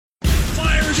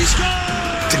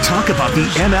To talk about the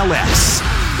MLS,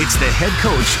 it's the head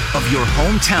coach of your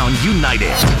hometown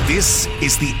United. This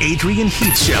is the Adrian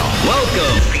Heath Show.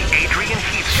 Welcome, the Adrian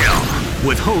Heath Show,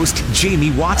 with host Jamie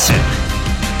Watson.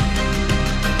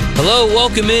 Hello,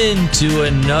 welcome in to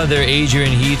another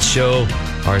Adrian Heath Show,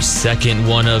 our second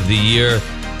one of the year.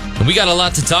 And we got a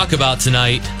lot to talk about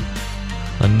tonight.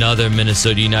 Another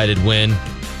Minnesota United win.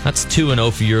 That's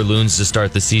 2-0 for your Loons to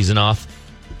start the season off.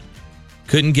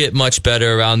 Couldn't get much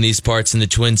better around these parts in the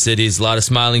Twin Cities. A lot of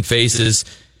smiling faces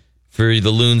for the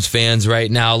Loons fans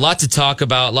right now. A lot to talk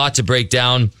about, a lot to break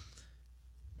down.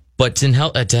 But to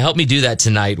help me do that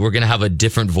tonight, we're going to have a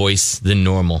different voice than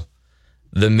normal.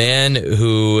 The man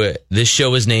who this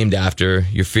show is named after,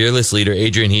 your fearless leader,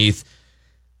 Adrian Heath,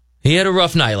 he had a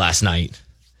rough night last night.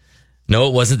 No,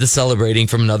 it wasn't the celebrating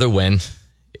from another win.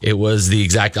 It was the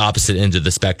exact opposite end of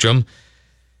the spectrum.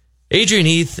 Adrian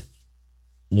Heath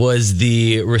was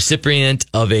the recipient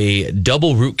of a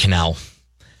double root canal,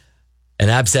 an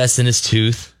abscess in his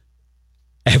tooth,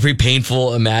 every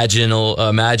painful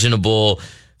imaginable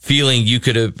feeling you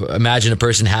could imagine a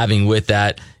person having with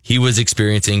that he was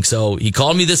experiencing. So he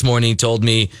called me this morning, told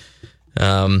me, hey,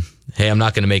 I'm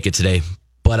not going to make it today,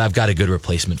 but I've got a good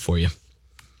replacement for you.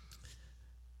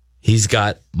 He's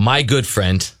got my good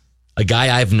friend, a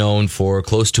guy I've known for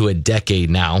close to a decade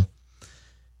now,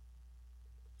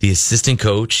 the assistant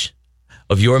coach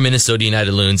of your Minnesota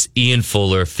United Loons, Ian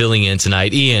Fuller, filling in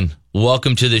tonight. Ian,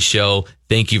 welcome to the show.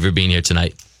 Thank you for being here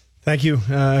tonight. Thank you.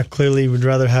 Clearly would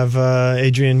rather have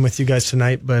Adrian with you guys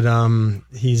tonight, but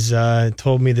he's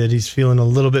told me that he's feeling a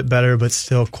little bit better, but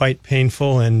still quite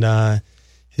painful, and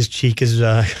his cheek is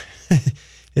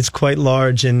it's quite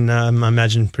large, and I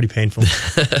imagine pretty painful.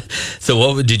 So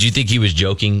what did you think he was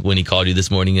joking when he called you this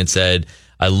morning and said,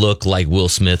 I look like Will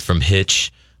Smith from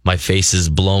Hitch? My face is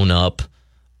blown up.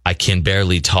 I can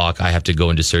barely talk. I have to go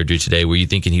into surgery today. Were you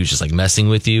thinking he was just like messing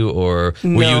with you, or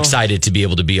were you excited to be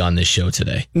able to be on this show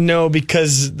today? No,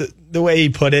 because the way he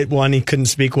put it, one, he couldn't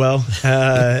speak well.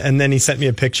 And then he sent me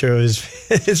a picture of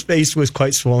his face was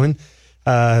quite swollen.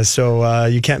 So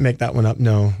you can't make that one up,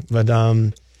 no. But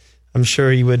I'm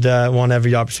sure he would want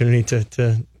every opportunity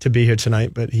to be here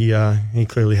tonight, but he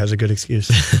clearly has a good excuse.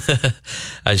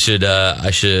 I should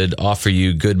offer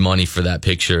you good money for that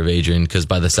picture of Adrian, because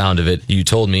by the sound of it, you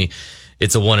told me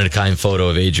it's a one-of-a-kind photo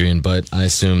of Adrian, but I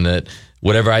assume that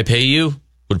whatever I pay you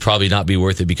would probably not be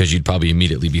worth it because you'd probably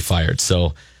immediately be fired.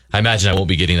 So I imagine I won't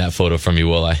be getting that photo from you,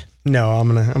 will I? No, I'm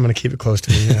gonna keep it close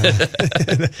to me.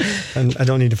 And I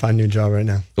don't need to find a new job right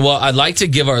now. Well, I'd like to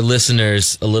give our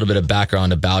listeners a little bit of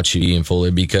background about you, Ian Fuller,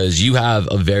 because you have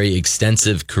a very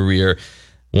extensive career,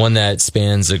 one that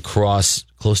spans across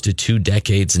close to 2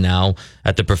 decades now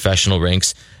at the professional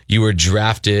ranks. You were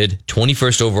drafted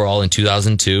 21st overall in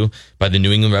 2002 by the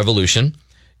New England Revolution.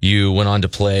 You went on to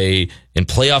play in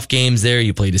playoff games there.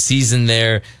 You played a season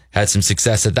there, had some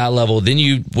success at that level. Then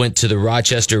you went to the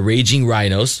Rochester Raging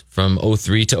Rhinos from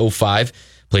 03 to 05,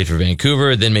 played for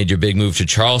Vancouver, then made your big move to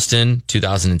Charleston,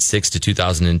 2006 to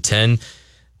 2010.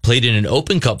 Played in an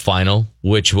Open Cup final,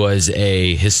 which was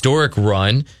a historic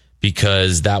run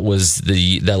because that was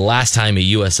the last time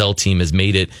a USL team has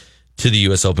made it to the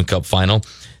US Open Cup final.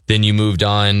 Then you moved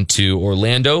on to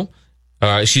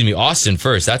Austin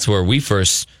first. That's where we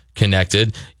first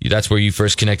connected. That's where you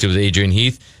first connected with Adrian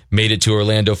Heath. Made it to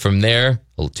Orlando from there,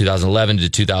 2011 to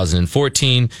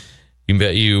 2014.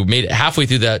 You made it halfway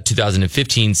through that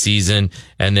 2015 season,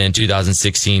 and then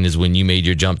 2016 is when you made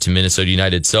your jump to Minnesota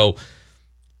United. So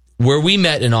where we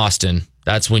met in Austin,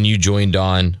 that's when you joined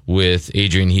on with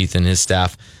Adrian Heath and his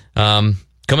staff. Coming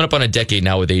up on a decade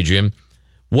now with Adrian.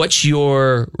 What's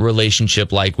your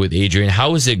relationship like with Adrian?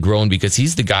 How has it grown? Because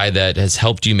he's the guy that has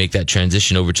helped you make that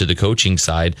transition over to the coaching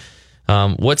side.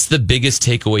 What's the biggest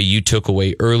takeaway you took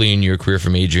away early in your career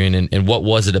from Adrian, and what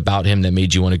was it about him that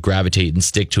made you want to gravitate and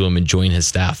stick to him and join his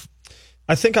staff?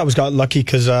 I think I got lucky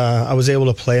because I was able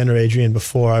to play under Adrian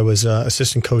before I was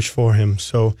assistant coach for him.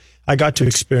 So I got to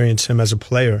experience him as a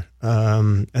player.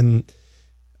 And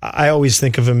I always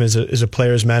think of him as a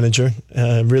player's manager,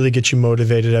 really gets you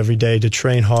motivated every day to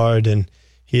train hard, and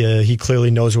he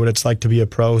clearly knows what it's like to be a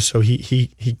pro. So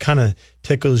he kind of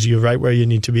tickles you right where you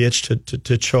need to be itched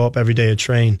to show up every day to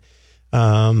train.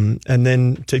 And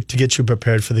then to get you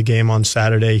prepared for the game on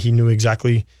Saturday, he knew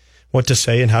exactly what to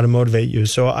say and how to motivate you.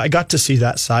 So I got to see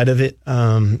that side of it.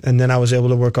 And then I was able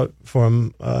to work out for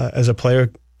him as a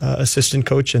player assistant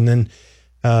coach, and then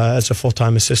as a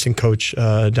full-time assistant coach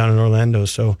down in Orlando.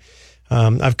 So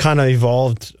I've kind of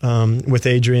evolved with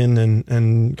Adrian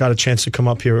and got a chance to come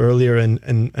up here earlier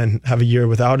and have a year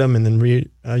without him and then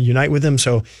reunite with him.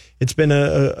 So it's been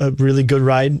a really good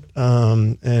ride,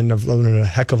 and I've learned a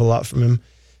heck of a lot from him.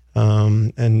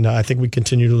 And I think we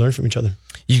continue to learn from each other.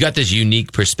 You got this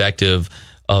unique perspective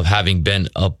of having been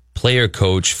a player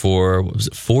coach for, what was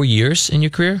it, 4 years in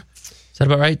your career? Is that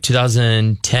about right?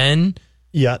 2010?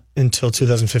 Yeah, until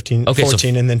 2015, okay,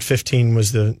 14, and then 15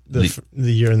 was the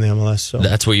year in the MLS. So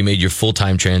that's where you made your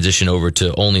full-time transition over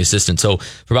to only assistant. So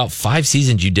for about 5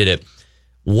 seasons, you did it.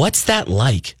 What's that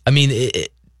like? I mean,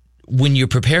 when you're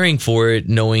preparing for it,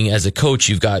 knowing as a coach,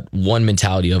 you've got one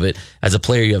mentality of it. As a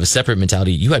player, you have a separate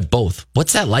mentality. You had both.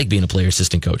 What's that like being a player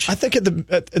assistant coach? I think at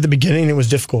the beginning, it was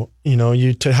difficult. You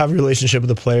know, to have a relationship with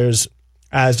the players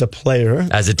as a player,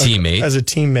 as a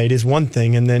teammate is one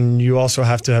thing, and then you also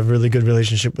have to have a really good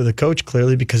relationship with the coach,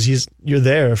 clearly, because you're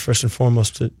there first and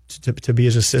foremost to be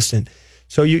his assistant.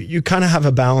 So you kind of have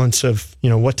a balance of, you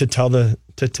know, what to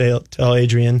tell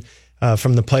Adrian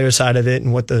from the player side of it,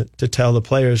 and what to tell the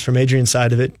players from Adrian's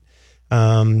side of it.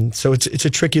 So it's a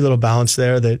tricky little balance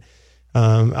there that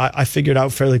I figured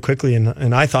out fairly quickly,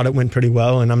 and I thought it went pretty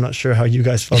well. And I'm not sure how you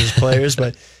guys felt as players,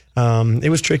 but it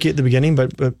was tricky at the beginning,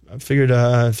 but I figured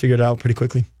it out pretty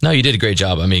quickly. No, you did a great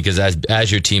job. I mean, because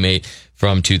as your teammate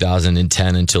from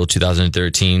 2010 until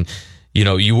 2013, you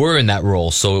know, you were in that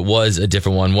role, so it was a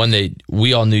different one that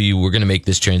we all knew you were going to make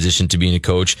this transition to being a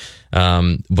coach,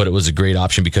 but it was a great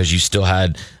option because you still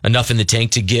had enough in the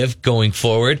tank to give going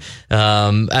forward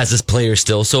as a player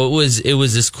still. So it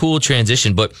was this cool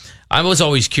transition. But I was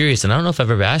always curious, and I don't know if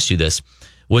I've ever asked you this,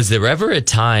 was there ever a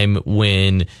time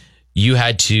when you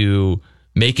had to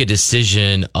make a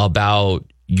decision about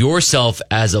yourself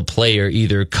as a player,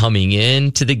 either coming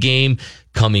into the game,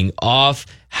 coming off?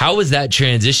 How was that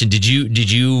transition? Did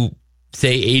you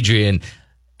say, Adrian,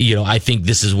 you know, I think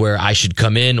this is where I should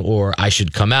come in or I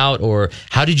should come out? Or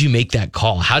how did you make that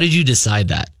call? How did you decide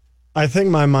that? I think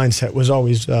my mindset was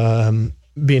always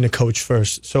being a coach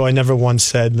first. So I never once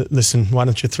said, listen, why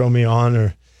don't you throw me on?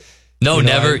 Or no, you know,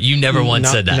 never. You never once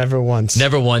said that. Never once.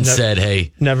 Never once said,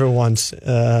 "Hey." Never once.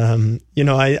 You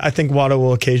know, I think Wada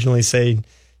will occasionally say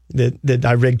that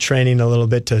I rigged training a little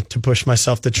bit to push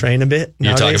myself to train a bit.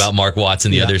 You're talking about Mark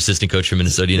Watson, the other assistant coach for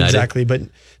Minnesota United. Exactly, but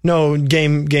no,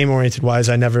 game oriented wise,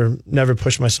 I never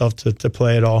pushed myself to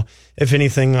play at all. If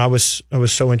anything, I was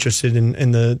so interested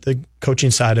in the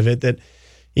coaching side of it that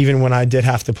even when I did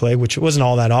have to play, which it wasn't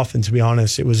all that often, to be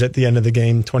honest, it was at the end of the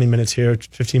game, 20 minutes here,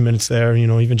 15 minutes there, you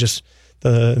know, even just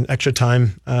the extra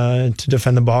time to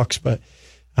defend the box. But,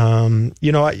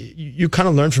 you know, you kind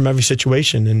of learn from every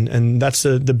situation, and that's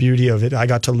the beauty of it. I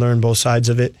got to learn both sides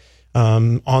of it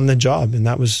on the job, and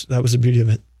that was the beauty of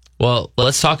it. Well,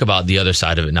 let's talk about the other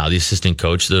side of it now, the assistant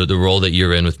coach, the role that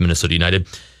you're in with Minnesota United.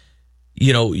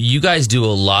 You know, you guys do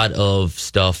a lot of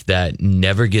stuff that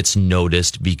never gets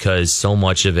noticed because so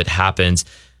much of it happens.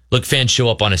 Look, fans show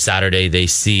up on a Saturday, they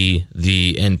see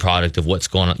the end product of what's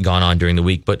gone on during the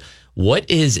week. But what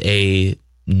is a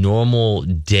normal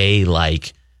day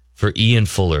like for Ian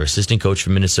Fuller, assistant coach for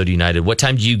Minnesota United? What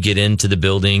time do you get into the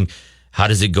building? How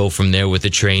does it go from there with the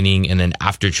training? And then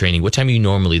after training, what time are you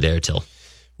normally there till?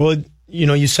 Well, you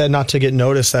know, you said not to get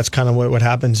noticed. That's kind of what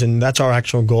happens. And that's our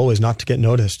actual goal, is not to get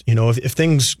noticed. You know, if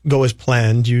things go as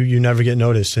planned, you never get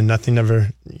noticed, and nothing ever,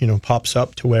 you know, pops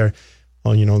up to where,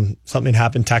 well, you know, something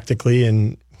happened tactically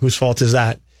and whose fault is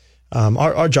that?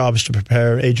 Our job is to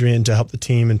prepare Adrian to help the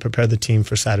team and prepare the team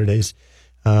for Saturdays.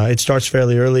 It starts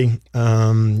fairly early.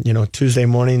 You know, Tuesday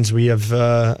mornings, we have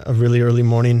a really early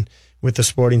morning with the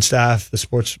sporting staff, the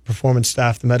sports performance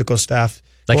staff, the medical staff.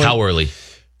 Like how early?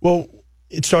 Well,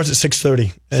 it starts at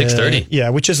 6:30. 6:30? Yeah,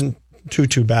 which isn't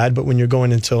too bad, but when you're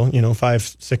going until, you know,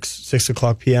 6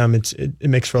 o'clock p.m., it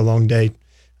makes for a long day.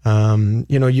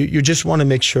 You know, you just want to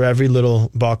make sure every little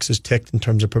box is ticked in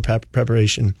terms of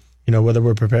preparation. You know, whether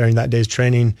we're preparing that day's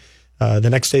training, the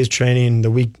next day's training,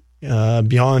 the week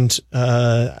beyond,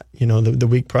 you know, the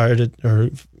week prior to, or,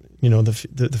 you know,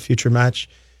 the future match.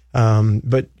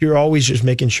 But you're always just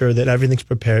making sure that everything's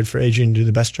prepared for Adrian to do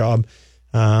the best job,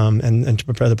 and to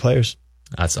prepare the players.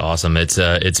 That's awesome. It's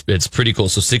pretty cool.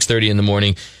 So 6:30 in the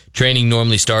morning. Training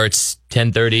normally starts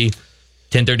 10:30.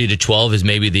 10:30 to 12 is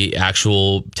maybe the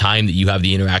actual time that you have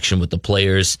the interaction with the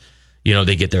players. You know,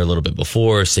 they get there a little bit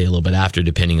before, say a little bit after,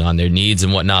 depending on their needs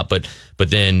and whatnot. But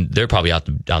then they're probably out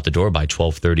the door by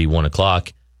 12:30, 1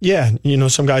 o'clock. Yeah, you know,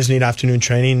 some guys need afternoon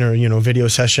training or, you know, video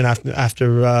session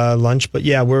after lunch. But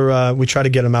yeah, we try to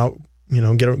get them out. You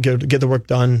know, get the work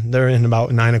done. They're in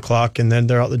about 9 o'clock, and then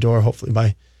they're out the door hopefully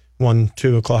by 1,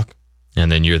 2 o'clock.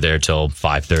 And then you're there till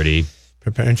 5:30.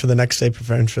 preparing for the next day,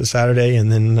 preparing for Saturday,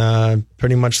 and then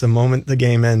pretty much the moment the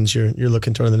game ends, you're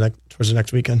looking towards the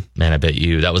next weekend. Man, I bet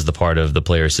that was the part of the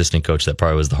player assistant coach that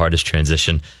probably was the hardest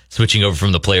transition, switching over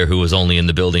from the player who was only in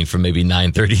the building from maybe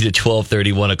 9:30 to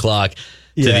 12:30, 1 o'clock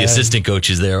to the assistant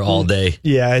coaches there all day.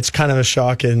 Yeah, it's kind of a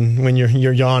shock, and when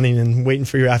you're yawning and waiting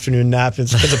for your afternoon nap,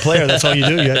 as a player, that's all you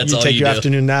do. You take your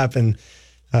afternoon nap, and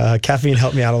caffeine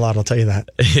helped me out a lot, I'll tell you that.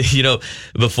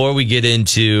 Before we get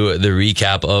into the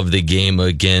recap of the game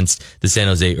against the San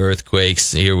Jose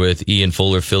Earthquakes, here with Ian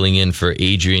Fuller filling in for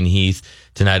Adrian Heath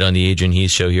tonight on the Adrian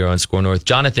Heath Show here on Score North.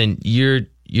 Jonathan, you're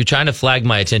trying to flag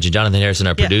my attention. Jonathan Harrison,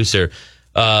 our producer.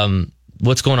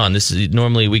 What's going on?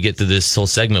 Normally we get to this whole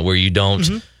segment where you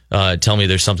don't tell me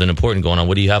there's something important going on.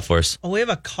 What do you have for us? We have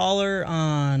a caller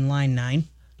on line 9.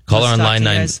 Caller on line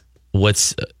 9.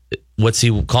 What's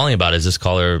he calling about? Is this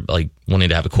caller wanting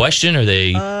to have a question? Or they?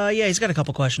 Yeah, he's got a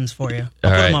couple questions for you. I'll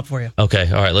put them up for you.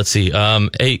 Okay, all right. Let's see.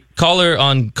 Hey, caller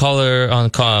on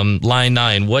line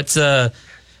 9. What's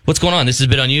going on? This has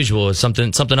been unusual. Is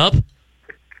something up?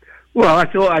 Well,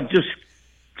 I thought I'd just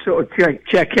sort of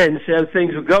check in and see how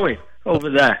things were going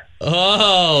over there.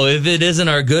 Oh, if it isn't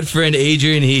our good friend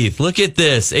Adrian Heath. Look at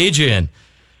this, Adrian.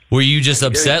 Were you just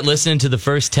upset listening to the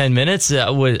first 10 minutes?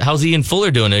 How's Ian Fuller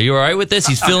doing? Are you all right with this?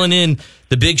 He's filling in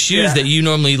the big shoes that you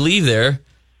normally leave there.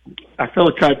 I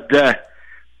thought I'd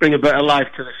bring a better life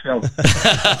to the show.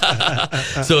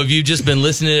 So have you just been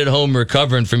listening at home,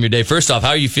 recovering from your day? First off, how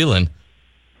are you feeling?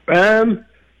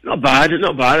 Not bad.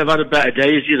 I've had a better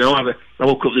day, as you know. I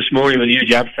woke up this morning with a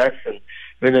huge abscess and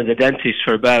been at the dentist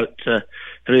for about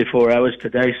 3 or 4 hours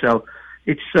today. So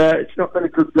it's not been a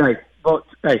good day. But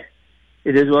hey,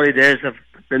 it is what it is. I've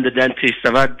been to the dentist.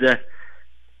 I've had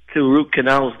 2 root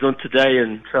canals done today,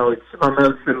 and so it's my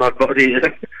mouth and my body is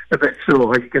a bit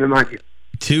sore, as you can imagine.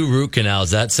 2 root canals.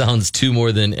 That sounds 2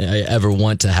 more than I ever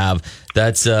want to have.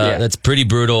 That's pretty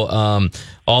brutal.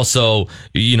 Also,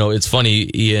 it's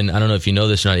funny, Ian, I don't know if you know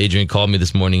this or not. Adrian called me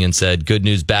this morning and said, good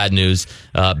news, bad news.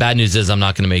 Bad news is I'm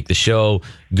not going to make the show.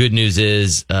 Good news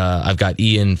is I've got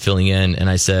Ian filling in. And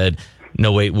I said,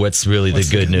 no, wait, what's really the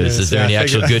good news? Is there any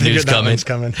actual good news coming?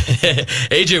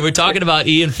 Adrian, we're talking about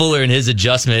Ian Fuller and his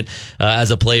adjustment as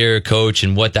a player, coach,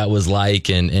 and what that was like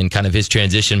and kind of his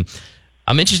transition.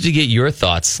 I'm interested to get your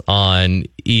thoughts on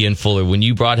Ian Fuller. When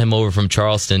you brought him over from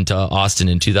Charleston to Austin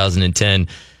in 2010,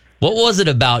 what was it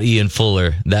about Ian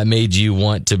Fuller that made you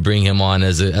want to bring him on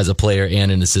as a player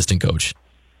and an assistant coach?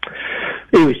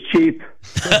 He was cheap.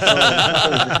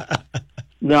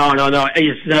 No.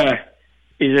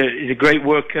 He's a great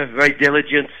worker, very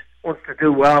diligent, wants to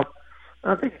do well.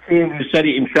 I think Ian said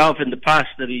it himself in the past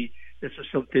that this was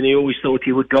something he always thought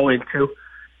he would go into.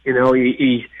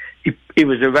 He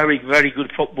was a very, very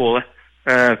good footballer,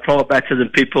 far better than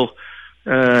people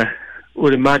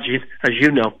would imagine, as you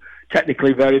know.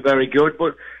 Technically very, very good,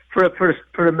 but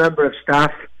for a member of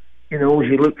staff, what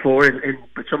you look for and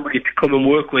for somebody to come and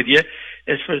work with you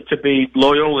is for it to be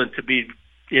loyal and to be,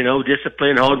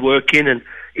 disciplined, hardworking, and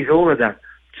he's all of that.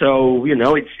 So,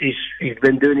 he's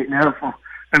been doing it now for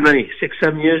how many, 6,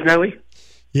 7 years now,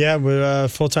 Yeah, we're a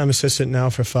full-time assistant now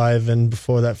for 5, and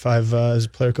before that 5 as a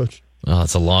player coach. Oh,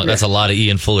 that's a lot of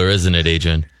Ian Fuller, isn't it,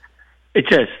 Adrian? It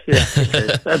is, yeah. It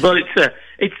is. But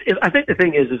I think the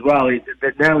thing is as well is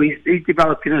that now he's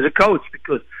developing as a coach,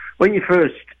 because when you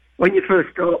first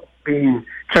start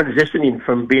transitioning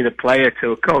from being a player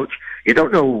to a coach, you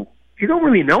don't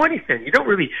really know anything.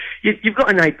 You've got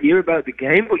an idea about the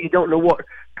game, but you don't know what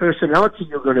personality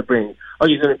you're going to bring. Are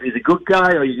you going to be the good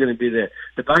guy? Are you going to be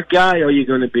the bad guy? Are you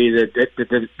going to be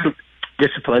the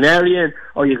disciplinarian?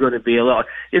 Or are you going to be a lot?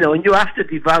 And you have to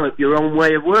develop your own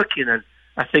way of working. And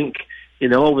I think,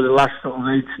 over the last 8,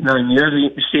 9 years,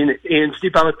 you've seen Ian's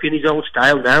developing his own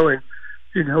style now, and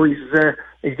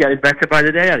he's getting better by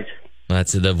the day.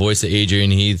 That's the voice of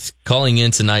Adrian Heath calling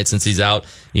in tonight since he's out.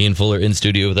 Ian Fuller in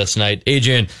studio with us tonight.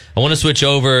 Adrian, I want to switch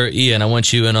over. Ian, I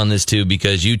want you in on this too,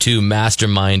 because you two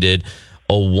masterminded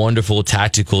a wonderful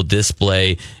tactical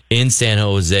display in San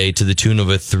Jose to the tune of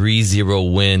a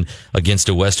 3-0 win against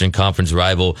a Western Conference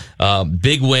rival.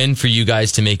 Big win for you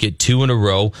guys to make it 2 in a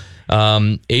row.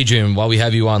 Adrian, while we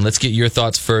have you on, let's get your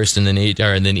thoughts first, and then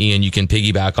Ian, you can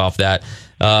piggyback off that.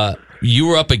 You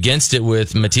were up against it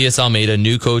with Matias Almeida,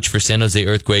 new coach for San Jose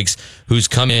Earthquakes, who's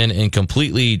come in and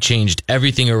completely changed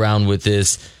everything around with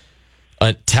this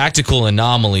tactical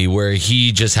anomaly where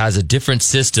he just has a different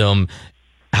system.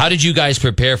 How did you guys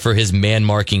prepare for his man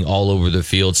marking all over the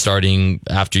field starting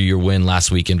after your win last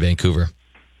week in Vancouver?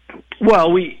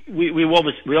 Well, we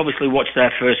obviously watched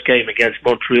their first game against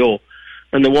Montreal,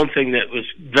 and the one thing that was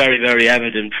very, very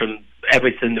evident from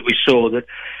everything that we saw, that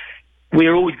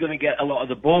we're always going to get a lot of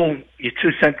the ball. Your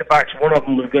two centre-backs, one of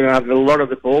them was going to have a lot of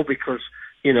the ball because,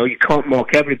 you can't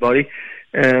mark everybody.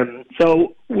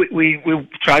 So we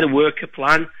try to work a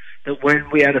plan that when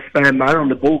we had a spare man on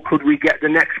the ball, could we get the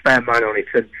next spare man on it?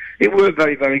 And it worked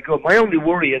very, very good. My only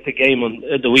worry at the game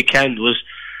at the weekend was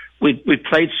we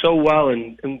played so well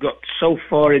and got so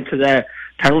far into their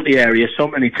penalty area so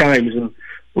many times, and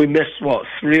we missed,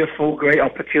 3 or 4 great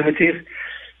opportunities.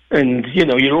 And,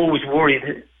 you're always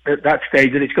worried at that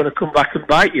stage that it's going to come back and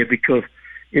bite you because,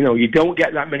 you don't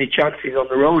get that many chances on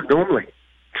the road normally.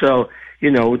 So,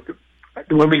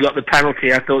 when we got the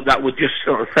penalty, I thought that would just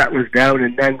sort of settle us down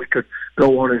and then we could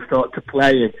go on and start to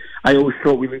play. And I always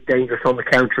thought we looked dangerous on the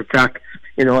counter-attack,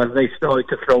 as they started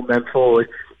to throw men forward.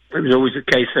 It was always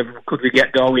a case of could we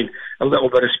get Darwin a little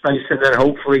bit of space and then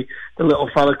hopefully the little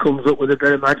fella comes up with a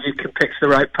bit of magic and picks the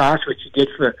right pass, which he did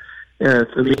for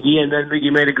Miggy, and then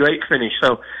Miggy made a great finish.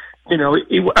 So, as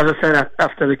I said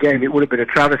after the game, it would have been a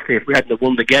travesty if we hadn't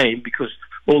won the game because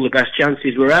all the best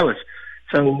chances were ours.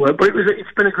 So, but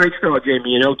it's been a great start,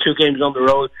 Jamie. 2 games on the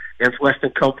road against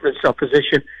Western Conference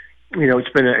opposition. It's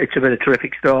been a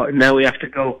terrific start, and now we have to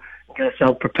go and get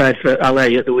ourselves prepared for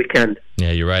LA at the weekend.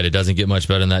 Yeah, you're right. It doesn't get much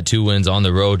better than that. 2 wins on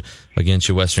the road against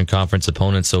your Western Conference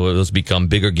opponents, so those become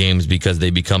bigger games because they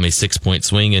become a 6-point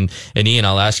swing. And Ian,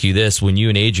 I'll ask you this: when you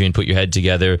and Adrian put your head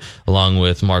together, along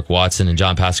with Mark Watson and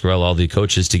John Pasquarello, all the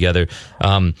coaches together,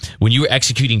 when you were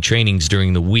executing trainings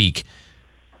during the week,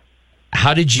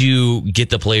 how did you get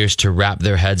the players to wrap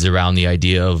their heads around the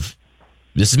idea of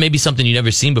this is maybe something you've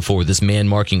never seen before, this man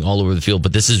marking all over the field,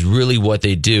 but this is really what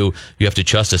they do. You have to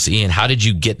trust us. Ian, how did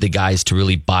you get the guys to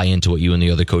really buy into what you and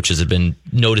the other coaches have been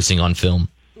noticing on film?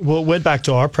 Well, it went back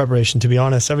to our preparation, to be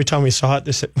honest. Every time we saw it,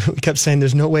 we kept saying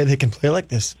there's no way they can play like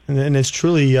this. And it's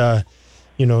truly,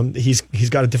 he's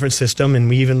got a different system. And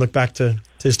we even look back to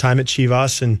his time at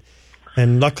Chivas.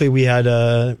 And luckily we had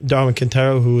Darwin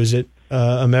Quintero, who was at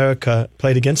America,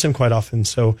 played against him quite often.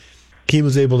 So he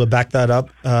was able to back that up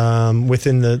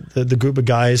within the group of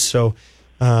guys. So,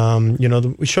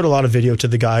 we showed a lot of video to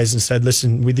the guys and said,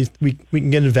 listen, we can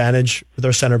get an advantage with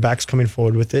our center backs coming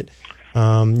forward with it.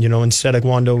 Instead of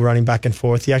Wando running back and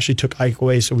forth, he actually took Ike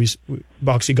away, so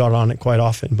Boxy got on it quite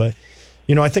often. But,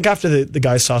 I think after the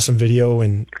guys saw some video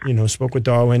and, spoke with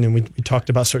Darwin and we talked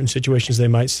about certain situations they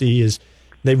might see, is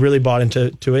they really bought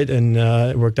into it, and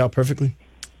it worked out perfectly.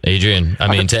 Adrian,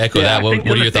 to echo that, what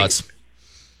are your thoughts?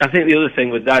 I think the other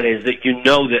thing with that is that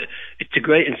that it's a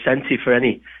great incentive for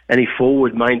any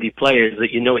forward-minded players that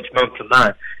it's man for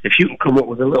man. If you can come up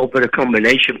with a little bit of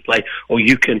combination play, or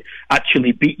you can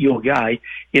actually beat your guy,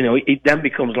 it then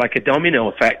becomes like a domino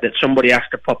effect that somebody has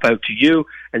to pop out to you,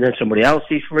 and then somebody else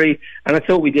is free. And I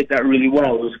thought we did that really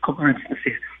well. There was a couple of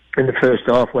instances in the first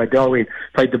half where Darwin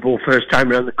played the ball first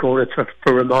time around the corner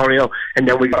for Romario, and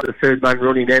then we got the third man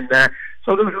running in there.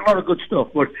 So there was a lot of good stuff.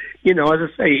 But, as I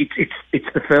say,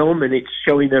 it's the film and it's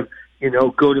showing them,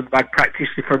 good and bad practice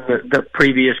from the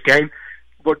previous game.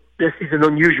 But this is an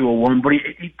unusual one, but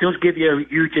it does give you a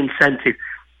huge incentive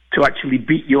to actually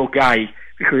beat your guy,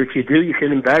 because if you do, you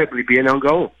can invariably be an own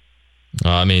goal.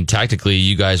 Tactically,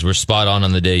 you guys were spot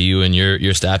on the day, you and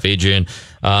your staff, Adrian.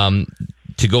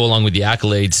 To go along with the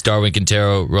accolades, Darwin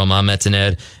Quintero, Roman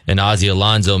Metaned, and Ozzy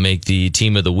Alonso make the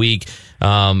team of the week.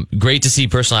 Great to see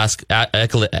personal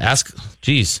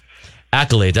accolades.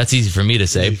 That's easy for me to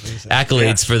say.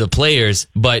 Accolades for the players,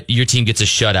 but your team gets a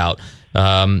shutout.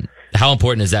 How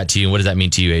important is that to you, and what does that mean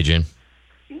to you, Adrian?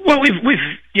 Well,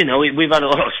 we've had a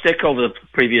lot of stick over the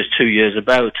previous 2 years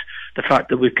about the fact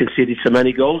that we've conceded so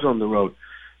many goals on the road.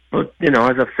 But,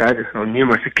 as I've said on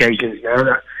numerous occasions now,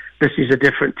 that this is a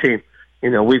different team.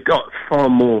 We've got far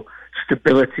more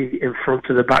stability in front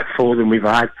of the back four than we've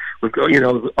had. We've got,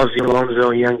 Ozzy Alonso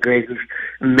and Jan Graves,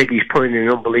 and Miggy's putting in an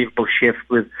unbelievable shift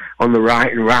on the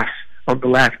right and Ras on the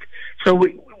left. So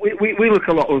we look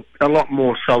a lot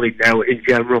more solid now in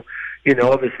general.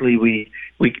 Obviously we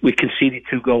conceded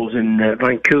 2 goals in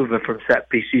Vancouver from set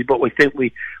pieces, but we think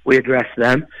we addressed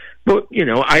them. But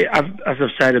as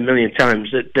I've said a million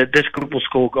times, that this group will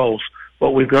score goals.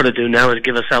 What we've got to do now is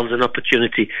give ourselves an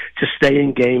opportunity to stay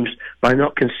in games by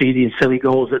not conceding silly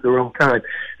goals at the wrong time.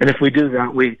 And if we do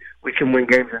that, we can win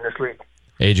games in this league.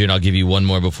 Adrian, I'll give you one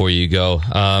more before you go.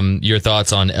 Your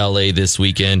thoughts on LA this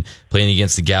weekend, playing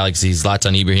against the Galaxy.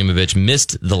 Zlatan Ibrahimovic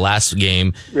missed the last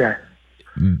game. Yeah.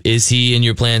 Is he in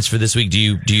your plans for this week? Do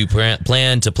you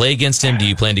plan to play against him? Do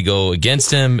you plan to go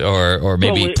against him, or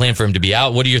maybe plan for him to be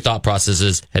out? What are your thought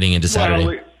processes heading into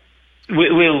Saturday?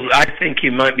 I think he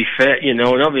might be fit, and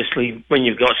obviously when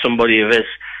you've got somebody of his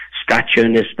stature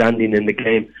and his standing in the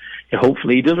game,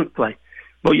 hopefully he doesn't play.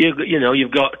 But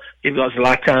you've got You've got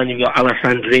Zlatan, you've got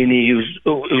Alessandrini,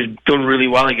 who's done really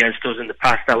well against us in the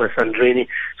past, Alessandrini.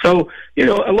 So,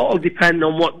 a lot will depend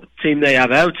on what team they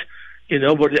have out,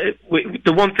 but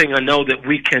the one thing I know that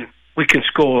we can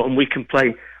score and we can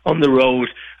play on the road.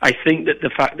 I think that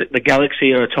the fact that the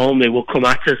Galaxy are at home, they will come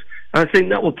at us. And I think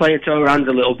that will play into our hands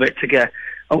a little bit to get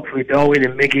hopefully Darwin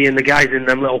and Miggy and the guys in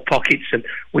them little pockets, and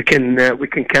we can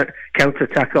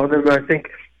counter-attack on them.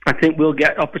 I think we'll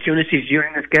get opportunities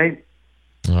during this game.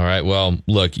 All right. Well,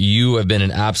 look, you have been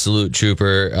an absolute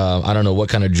trooper. I don't know what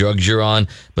kind of drugs you're on,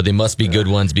 but they must be good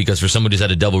ones, because for someone who's had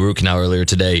a double root canal earlier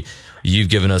today, you've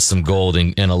given us some gold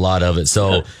and a lot of it.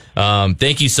 So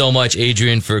thank you so much,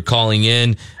 Adrian, for calling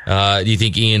in. Do you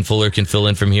think Ian Fuller can fill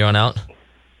in from here on out?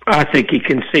 I think he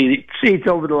can see it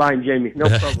over the line, Jamie. No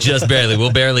problem. Just barely.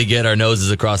 We'll barely get our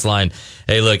noses across the line.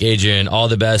 Hey, look, Adrian, all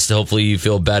the best. Hopefully you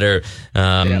feel better.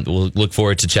 We'll look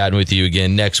forward to chatting with you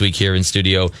again next week here in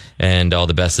studio, and all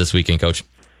the best this weekend, Coach.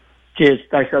 Cheers.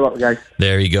 Thanks a lot, guys.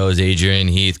 There he goes, Adrian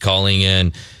Heath calling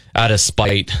in. Out of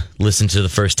spite, listened to the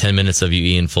first 10 minutes of you,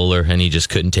 Ian Fuller, and he just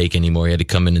couldn't take anymore. He had to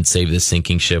come in and save this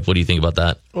sinking ship. What do you think about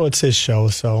that? Well, it's his show,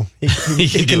 so he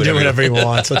can do whatever he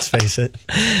wants. Let's face it.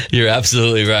 You're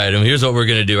absolutely right. And here's what we're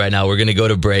going to do right now. We're going to go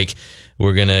to break.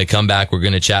 We're going to come back. We're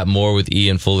going to chat more with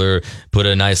Ian Fuller, put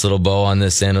a nice little bow on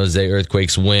this San Jose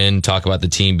Earthquakes win, talk about the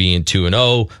team being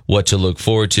 2-0, what to look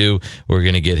forward to. We're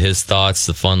going to get his thoughts,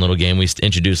 the fun little game we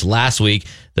introduced last week,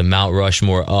 the Mount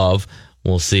Rushmore of.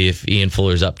 We'll see if Ian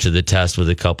Fuller's up to the test with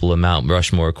a couple of Mount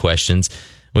Rushmore questions.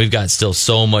 We've got still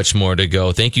so much more to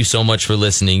go. Thank you so much for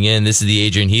listening in. This is the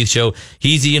Adrian Heath Show.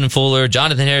 He's Ian Fuller.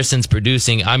 Jonathan Harrison's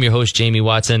producing. I'm your host, Jamie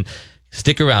Watson.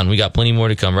 Stick around. We got plenty more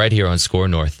to come right here on Score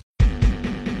North.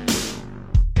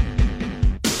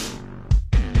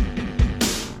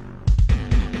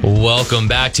 Welcome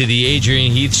back to the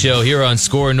Adrian Heath Show here on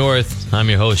Score North. I'm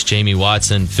your host, Jamie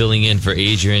Watson, filling in for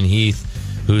Adrian Heath,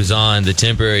 who's on the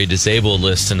temporary disabled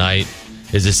list tonight.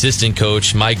 His assistant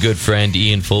coach, my good friend,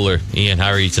 Ian Fuller. Ian, how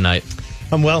are you tonight?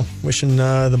 I'm well. Wishing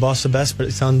the boss the best, but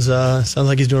it sounds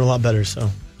like he's doing a lot better. So,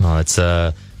 well, it's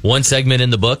one segment in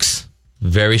the books,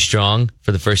 very strong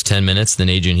for the first 10 minutes. Then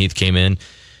Adrian Heath came in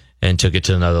and took it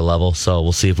to another level. So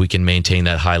we'll see if we can maintain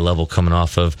that high level coming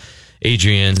off of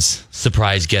Adrian's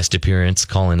surprise guest appearance,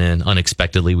 calling in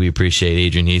unexpectedly. We appreciate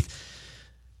Adrian Heath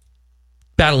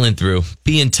battling through,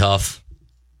 being tough,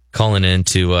 calling in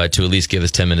to at least give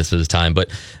us 10 minutes of his time. But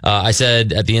I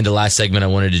said at the end of last segment, I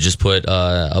wanted to just put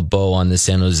a bow on the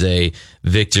San Jose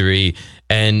victory.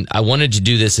 And I wanted to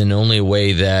do this in only a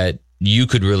way that you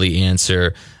could really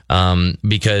answer,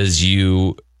 because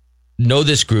you know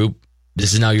this group.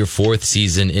 This is now your fourth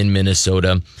season in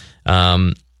Minnesota.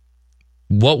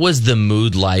 What was the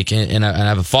mood like? And I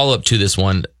have a follow-up to this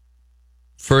one.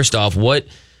 First off, what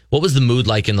was the mood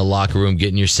like in the locker room,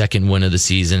 getting your second win of the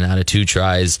season out of 2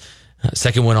 tries,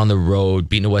 second win on the road,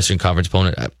 beating a Western Conference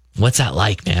opponent? What's that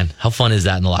like, man? How fun is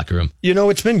that in the locker room?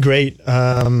 It's been great.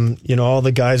 All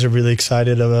the guys are really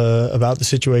excited about the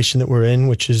situation that we're in,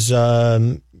 which is,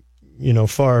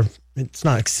 far, it's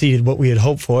not exceeded what we had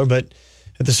hoped for, but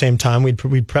at the same time, we'd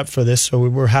prepped for this, so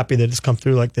we're happy that it's come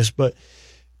through like this. But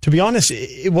to be honest,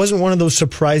 it wasn't one of those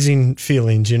surprising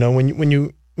feelings,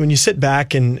 when you sit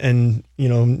back and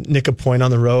nick a point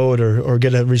on the road or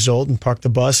get a result and park the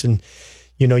bus, and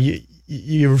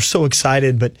you're so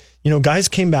excited, but guys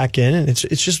came back in, and it's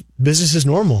just business as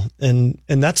normal, and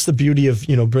that's the beauty of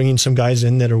bringing some guys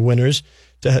in that are winners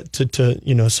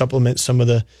to supplement some of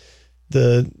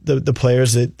the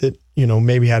players that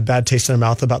maybe had bad taste in their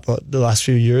mouth about the last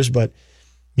few years. But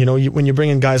when you bring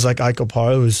in guys like Ike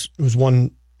Opara, who's won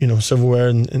silverware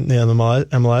in the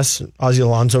MLS. Ozzy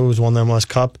Alonso, who's won the MLS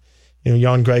Cup.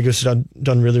 Jan Gregus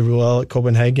done really well at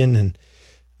Copenhagen, and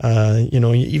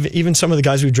even some of the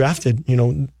guys we drafted,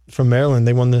 from Maryland,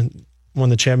 they won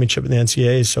the championship in the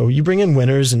NCAA. So you bring in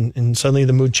winners, and suddenly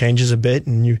the mood changes a bit,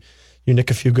 and you nick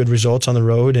a few good results on the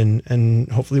road, and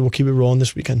hopefully we'll keep it rolling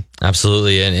this weekend.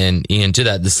 Absolutely, and Ian, to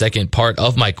that, the second part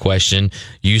of my question,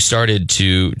 you started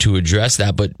to address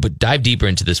that, but dive deeper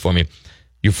into this for me.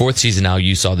 Your fourth season now,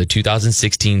 you saw the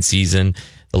 2016 season,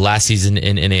 the last season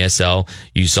in NASL.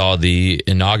 You saw the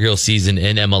inaugural season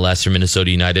in MLS for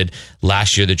Minnesota United.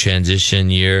 Last year, the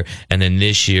transition year. And then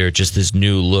this year, just this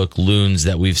new look Loons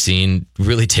that we've seen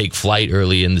really take flight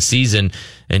early in the season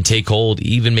and take hold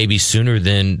even maybe sooner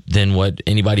than what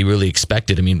anybody really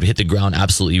expected. I mean, hit the ground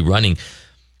absolutely running.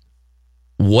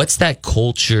 What's that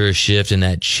culture shift and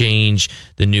that change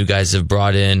the new guys have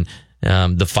brought in?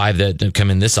 the 5 that have come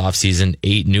in this offseason,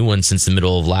 8 new ones since the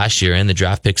middle of last year, and the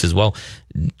draft picks as well.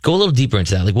 Go a little deeper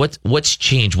into that. Like what's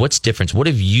changed? What's different? What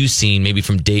have you seen maybe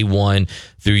from day 1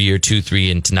 through year 2,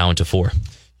 3, and now into 4?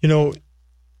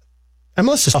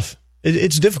 MLS is tough.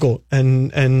 It's difficult,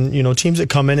 and teams that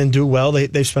come in and do well,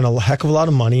 they've spent a heck of a lot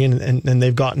of money and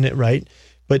they've gotten it right.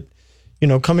 But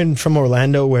coming from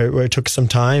Orlando where it took some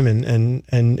time and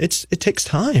it takes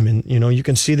time, and you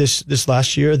can see this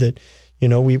last year that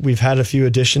we've had a few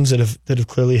additions that have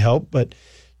clearly helped, but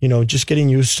just getting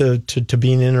used to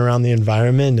being in and around the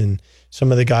environment, and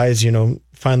some of the guys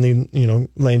finally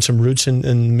laying some roots in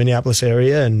the Minneapolis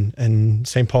area and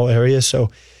St. Paul area. So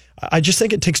I just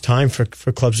think it takes time for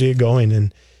clubs to get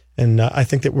going, and I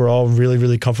think that we're all really,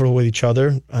 really comfortable with each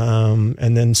other.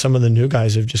 And then some of the new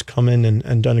guys have just come in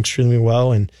and done extremely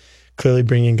well, and clearly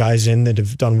bringing guys in that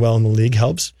have done well in the league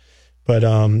helps. But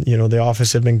the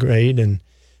office have been great, and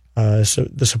so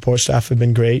the support staff have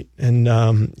been great, and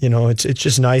it's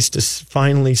just nice to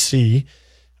finally see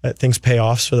that things pay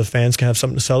off, so the fans can have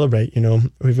something to celebrate.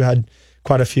 We've had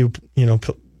quite a few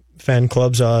fan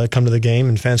clubs come to the game,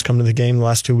 and fans come to the game the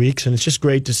last 2 weeks, and it's just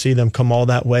great to see them come all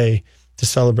that way to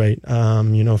celebrate.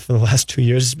 For the last 2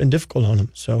 years, it's been difficult on them.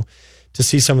 So to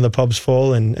see some of the pubs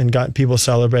full and got people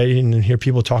celebrating and hear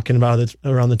people talking about it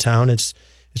around the town, it's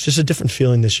just a different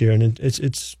feeling this year, and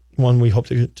it's one we hope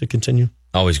to continue.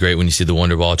 Always great when you see the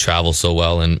Wonder Ball travel so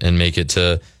well and make it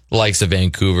to the likes of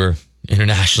Vancouver,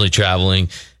 internationally traveling,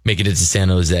 making it to San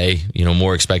Jose,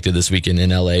 more expected this weekend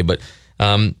in LA. But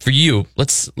for you,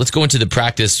 let's go into the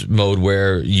practice mode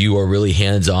where you are really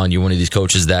hands-on. You're one of these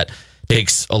coaches that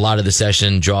takes a lot of the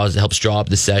session, helps draw up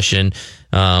the session,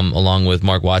 along with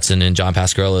Mark Watson and John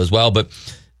Pascarella as well. But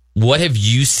what have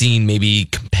you seen maybe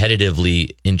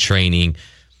competitively in training?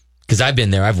 Because I've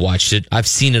been there, I've watched it, I've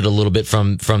seen it a little bit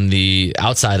from the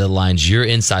outside of the lines. You're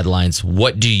inside the lines.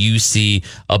 What do you see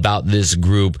about this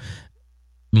group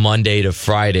Monday to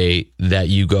Friday that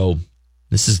you go,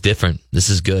 this is different, this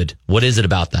is good? What is it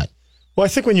about that? Well, I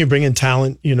think when you bring in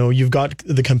talent, you've got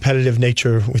the competitive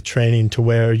nature with training to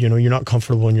where, you're not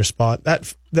comfortable in your spot.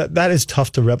 That is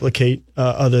tough to replicate,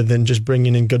 other than just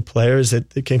bringing in good players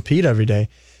that compete every day,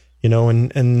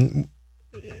 and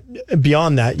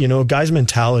beyond that, guys'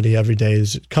 mentality every day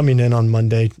is coming in on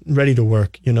Monday, ready to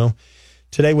work.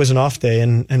 Today was an off day,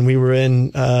 and we were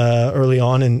in early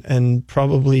on, and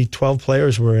probably 12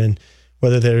 players were in,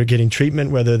 whether they were getting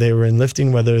treatment, whether they were in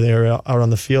lifting, whether they were out on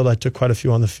the field. I took quite a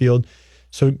few on the field.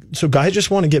 So guys just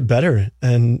want to get better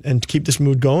and keep this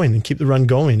mood going and keep the run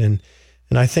going. And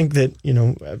I think that,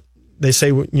 they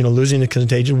say, losing is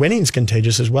contagious, winning is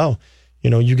contagious as well.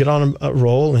 You get on a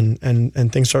roll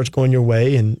and things start going your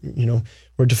way, and,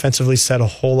 we're defensively set a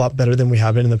whole lot better than we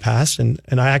have been in the past. And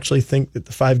I actually think that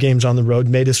the 5 games on the road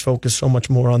made us focus so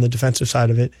much more on the defensive side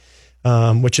of it,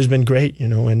 which has been great,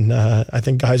 and I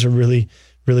think guys are really,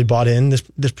 really bought in this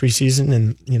preseason,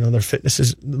 and, their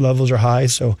fitness levels are high.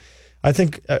 So I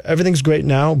think everything's great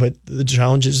now, but the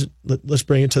challenge is let's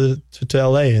bring it to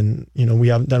LA. And, we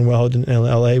haven't done well in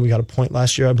LA. We got a point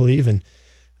last year, I believe, and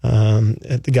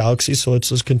at the Galaxy. So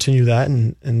let's continue that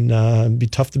and be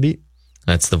tough to beat.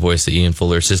 That's the voice of Ian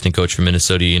Fuller, assistant coach for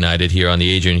Minnesota United, here on the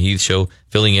Adrian Heath Show,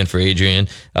 filling in for Adrian.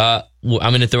 I'm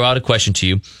going to throw out a question to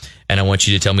you, and I want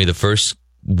you to tell me the first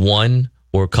one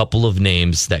or a couple of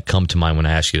names that come to mind when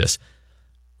I ask you this.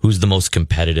 Who's the most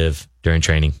competitive during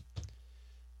training?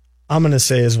 I'm going to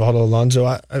say Osvaldo Alonso.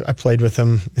 I played with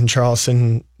him in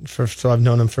Charleston, so I've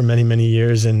known him for many, many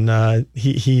years, and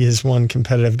he is one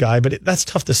competitive guy. But that's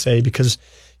tough to say because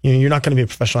you're not going to be a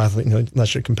professional athlete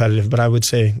unless you're competitive. But I would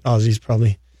say Ozzy's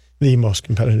probably the most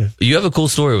competitive. You have a cool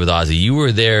story with Ozzy. You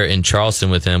were there in Charleston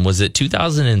with him. Was it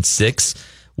 2006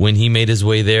 when he made his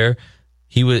way there?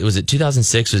 Was it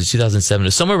 2006? Was it 2007?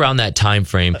 Somewhere around that time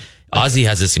frame. Ozzy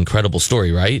has this incredible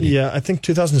story, right? Yeah, I think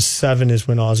 2007 is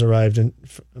when Oz arrived, and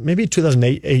maybe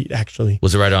 2008 actually.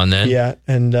 Was it right on then? Yeah,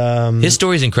 and his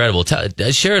story is incredible.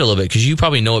 Share it a little bit, because you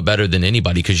probably know it better than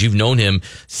anybody, because you've known him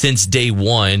since day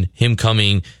one, him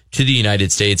coming to the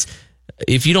United States.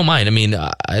 If you don't mind,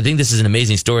 I think this is an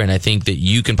amazing story, and I think that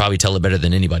you can probably tell it better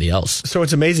than anybody else. So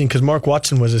it's amazing because Mark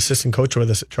Watson was assistant coach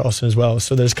with us at Charleston as well.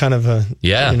 So there's kind of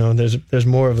there's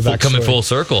more of a backstory. Coming full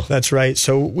circle. That's right.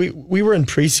 So we were in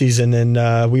preseason,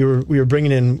 and we were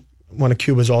bringing in one of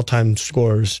Cuba's all-time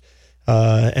scorers,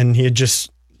 and he had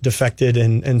just defected,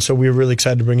 and so we were really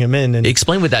excited to bring him in. And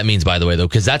explain what that means, by the way, though,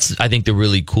 because that's, I think, the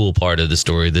really cool part of the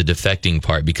story, the defecting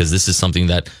part, because this is something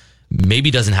that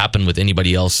maybe doesn't happen with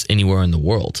anybody else anywhere in the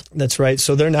world. That's right.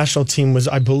 So their national team was,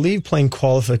 I believe, playing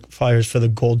qualifiers for the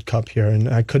Gold Cup here, and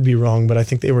I could be wrong, but I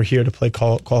think they were here to play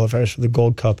qualifiers for the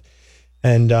Gold Cup.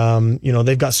 And,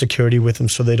 they've got security with them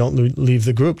so they don't leave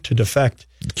the group to defect.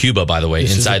 Cuba, by the way,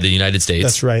 inside the United States.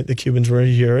 That's right. The Cubans were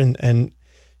here. And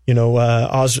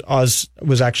Oz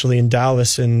was actually in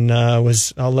Dallas and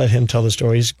I'll let him tell the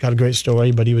story. He's got a great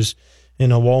story, but he was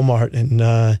in a Walmart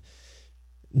and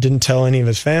didn't tell any of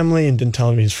his family and didn't tell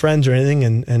any of his friends or anything.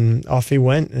 And off he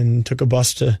went and took a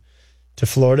bus to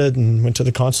Florida and went to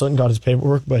the consulate and got his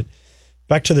paperwork. But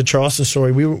back to the Charleston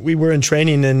story, we were in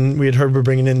training and we had heard we're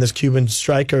bringing in this Cuban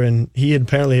striker, and he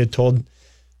apparently had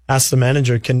asked the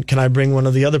manager, can I bring one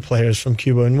of the other players from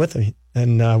Cuba in with me?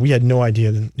 And we had no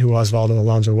idea who Osvaldo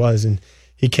Alonso was. And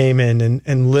he came in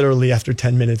and literally after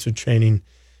 10 minutes of training,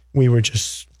 we were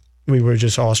just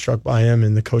awestruck by him.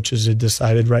 And the coaches had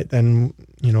decided right then,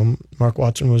 Mark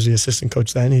Watson was the assistant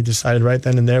coach then. He decided right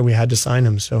then and there we had to sign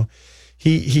him. So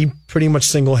he pretty much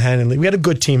single-handedly, we had a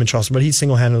good team in Charleston, but he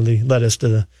single-handedly led us to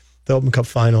the Open Cup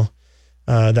final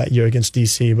that year against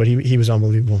DC, but he was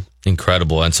unbelievable.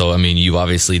 Incredible. And so, you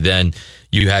obviously then,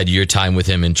 you had your time with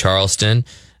him in Charleston,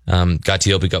 got to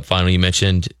the Open Cup final. You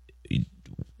mentioned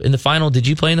in the final, did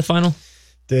you play in the final?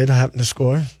 Did. I happen to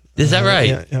score. Is that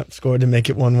right? Yeah, scored to make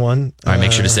it 1-1. All right,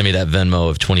 make sure to send me that Venmo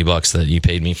of $20 that you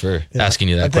paid me for asking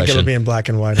you that question. I think it'll be in black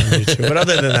and white on YouTube. But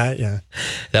other than that, yeah.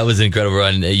 That was an incredible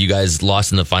run. You guys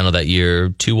lost in the final that year,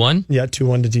 2-1? Yeah,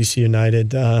 2-1 to DC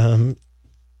United.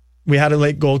 We had a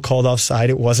late goal called offside.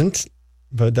 It wasn't.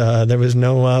 But there was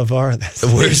no VAR.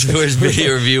 Where's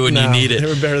video review when you need it? There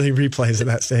were barely replays at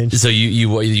that stage. So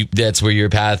you that's where your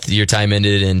time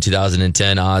ended in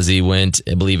 2010. Ozzy went,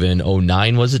 I believe, in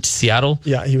 2009, was it, to Seattle?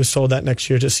 Yeah, he was sold that next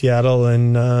year to Seattle,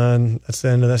 and that's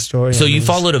the end of that story. So you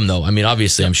followed him, though.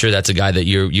 Obviously, I'm sure that's a guy that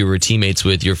you were teammates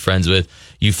with, you're friends with.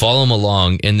 You follow him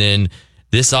along, and then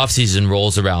this offseason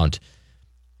rolls around.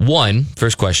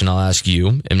 First question I'll ask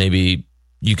you, and maybe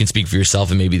you can speak for yourself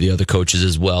and maybe the other coaches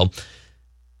as well.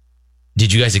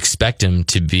 Did you guys expect him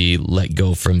to be let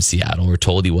go from Seattle or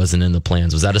told he wasn't in the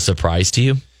plans? Was that a surprise to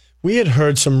you? We had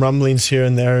heard some rumblings here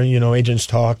and there, agents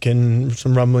talk, and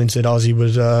some rumblings that Ozzy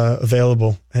was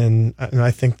available. And I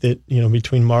think that,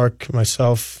 between Mark,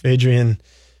 myself, Adrian,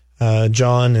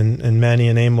 John, and Manny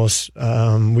and Amos,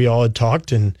 we all had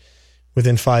talked. And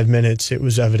within 5 minutes, it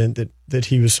was evident that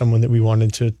he was someone that we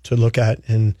wanted to look at.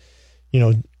 And,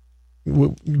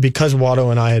 because Watto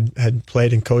and I had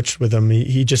played and coached with him,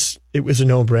 it was a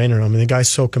no-brainer. The guy's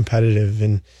so competitive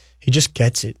and he just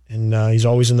gets it, and he's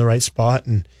always in the right spot.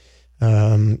 And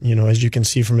as you can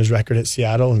see from his record at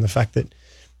Seattle and the fact that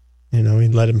he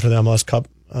led him for the MLS Cup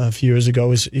a few years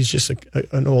ago, he's just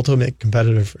an ultimate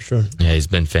competitor for sure. Yeah, he's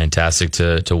been fantastic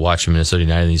to watch in Minnesota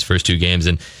United in these first two games.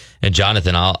 And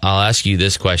Jonathan, I'll ask you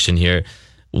this question here: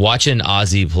 watching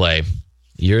Ozzy play,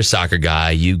 you're a soccer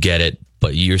guy, you get it.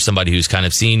 But you're somebody who's kind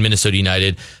of seen Minnesota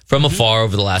United from afar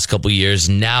over the last couple of years.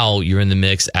 Now you're in the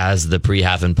mix as the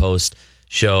pre-half and post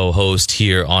show host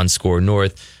here on Score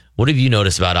North. What have you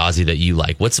noticed about Ozzy that you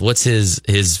like? What's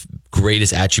his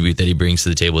greatest attribute that he brings to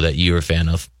the table that you're a fan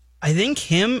of? I think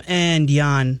him and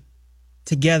Jan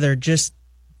together, just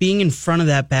being in front of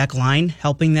that back line,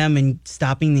 helping them and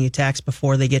stopping the attacks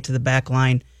before they get to the back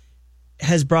line,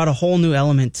 has brought a whole new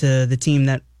element to the team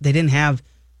that they didn't have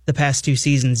the past two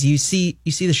seasons. You see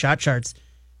the shot charts.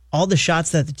 All the shots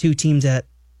that the two teams that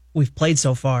we've played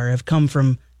so far have come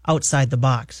from outside the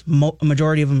box. A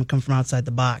majority of them have come from outside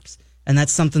the box. And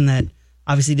that's something that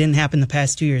obviously didn't happen the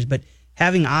past 2 years. But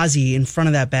having Ozzy in front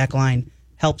of that back line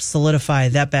helps solidify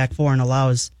that back four and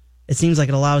allows the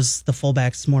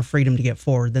fullbacks more freedom to get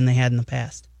forward than they had in the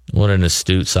past. What an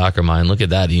astute soccer mind. Look at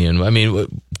that, Ian.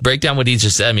 Break down what he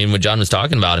just said. What John was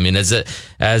talking about.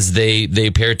 As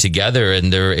they pair together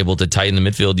and they're able to tighten the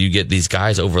midfield, you get these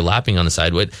guys overlapping on the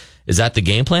side. Is that the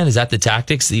game plan? Is that the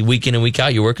tactics week in and week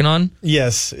out you're working on?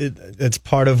 Yes, it's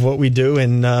part of what we do.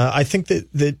 And I think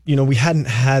that we hadn't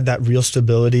had that real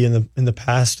stability in the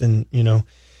past. And,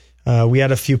 we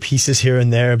had a few pieces here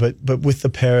and there, but with the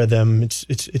pair of them,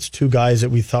 it's two guys that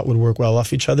we thought would work well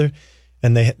off each other.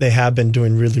 And they have been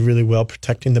doing really, really well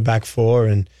protecting the back four.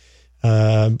 And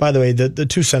by the way, the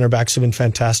two center backs have been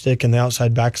fantastic, and the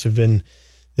outside backs have been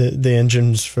the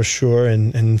engines for sure.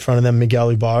 And in front of them,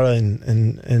 Miguel Ibarra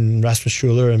and Rasmus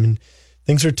Schuler.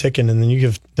 Things are ticking. And then you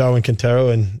give Darwin Quintero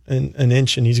an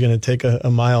inch, and he's going to take a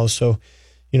mile. So,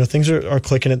 things are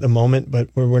clicking at the moment, but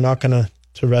we're not going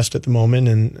to rest at the moment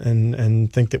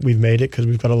and think that we've made it, because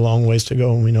we've got a long ways to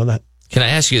go, and we know that. Can I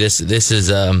ask you this? This is,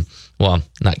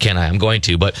 not can I, I'm going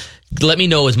to, but let me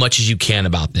know as much as you can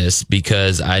about this,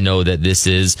 because I know that this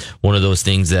is one of those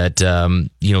things that,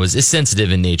 is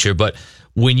sensitive in nature. But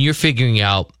when you're figuring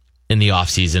out in the off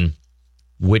season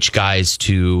which guys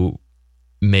to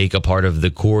make a part of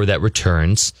the core that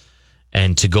returns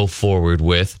and to go forward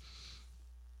with,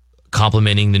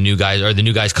 complimenting the new guys, or the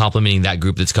new guys complimenting that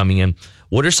group that's coming in,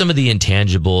 what are some of the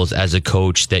intangibles as a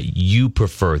coach that you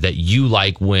prefer, that you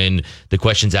like when the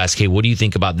question's asked, hey, what do you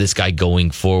think about this guy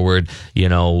going forward? You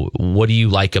know, what do you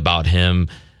like about him?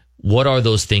 What are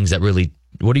those things that really,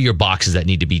 what are your boxes that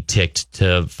need to be ticked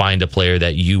to find a player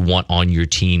that you want on your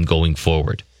team going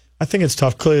forward? I think it's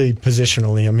tough. Clearly,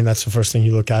 positionally, I mean, that's the first thing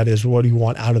you look at is what do you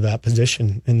want out of that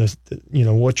position? And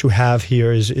what you have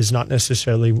here is not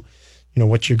necessarily,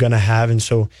 what you're going to have. And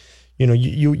so,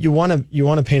 you want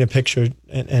to paint a picture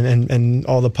and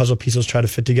all the puzzle pieces try to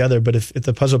fit together. But if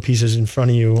the puzzle pieces in front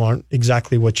of you aren't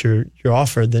exactly what you're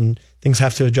offered, then things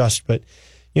have to adjust. But,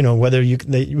 whether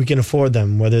we can afford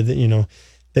them, whether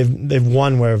they've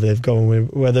won wherever they've gone,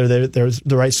 whether they're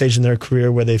the right stage in their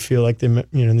career where they feel like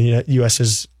the U.S.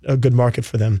 is a good market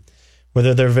for them,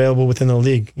 whether they're available within the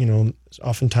league.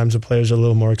 Oftentimes the players are a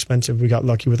little more expensive. We got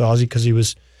lucky with Ozzy because he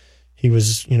was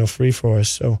free for us.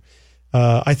 So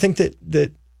I think that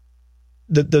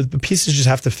the pieces just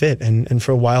have to fit. And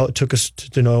for a while it took us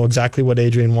to know exactly what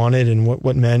Adrian wanted and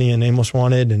what Manny and Amos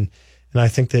wanted. And I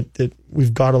think that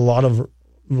we've got a lot of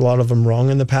them wrong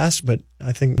in the past, but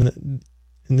I think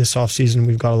in this offseason,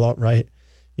 we've got a lot right.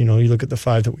 You look at the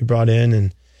 5 that we brought in,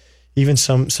 and even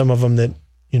some of them that,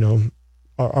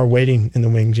 are waiting in the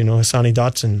wings. Hassani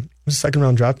Dotson was a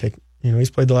second-round draft pick.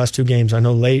 He's played the last 2 games. I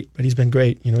know late, but he's been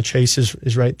great. Chase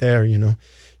is right there.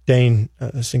 Dane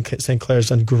St. Clair's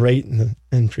done great in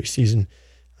preseason.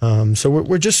 So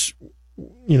we're just,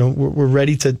 we're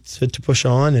ready to push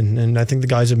on, and I think the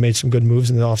guys have made some good moves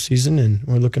in the offseason, and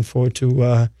we're looking forward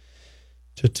to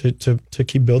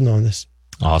keep building on this.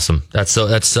 Awesome. That's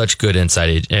such good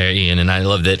insight, Ian. And I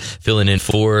love that filling in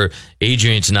for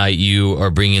Adrian tonight, you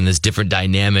are bringing this different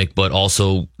dynamic, but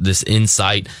also this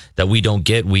insight that we don't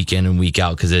get week in and week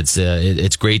out, because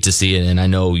it's great to see it. And I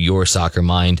know your soccer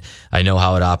mind. I know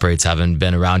how it operates, having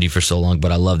been around you for so long,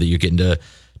 but I love that you're getting to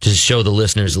show the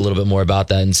listeners a little bit more about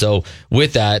that. And so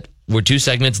with that, we're 2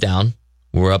 segments down.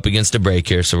 We're up against a break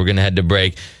here, so we're going to head to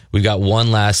break. We've got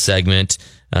one last segment.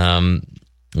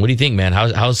 What do you think, man?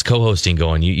 How's co-hosting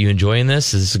going? You enjoying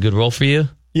this? Is this a good role for you?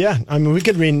 Yeah, I mean, we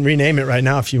could rename it right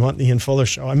now if you want, the Ian Fuller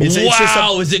Show. I mean, is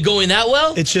it going that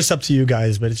well? It's just up to you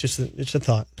guys, but it's a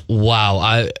thought.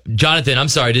 Wow, Jonathan, I'm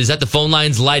sorry. Is that the phone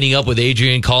lines lighting up with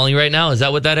Adrian calling right now? Is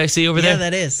that what that I see over there? Yeah,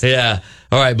 that is. Yeah.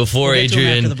 All right, before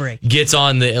Adrian gets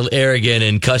on the air again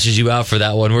and cusses you out for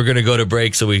that one, we're going to go to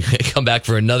break so we come back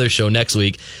for another show next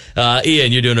week.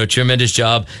 Ian, you're doing a tremendous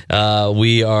job.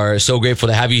 We are so grateful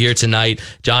to have you here tonight.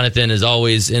 Jonathan, as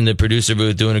always, in the producer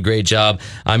booth, doing a great job.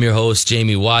 I'm your host,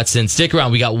 Jamie Watson. Stick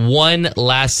around. We got one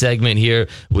last segment here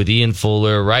with Ian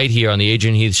Fuller right here on the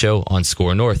Adrian Heath Show on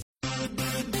Score North.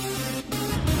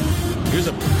 Here's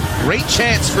a great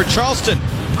chance for Charleston.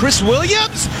 Chris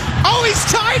Williams. Oh, he's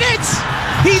tied it.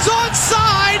 He's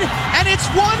onside, and it's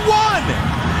 1-1.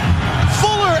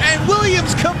 Fuller and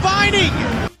Williams combining.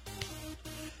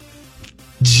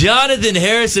 Jonathan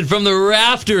Harrison from the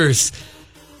rafters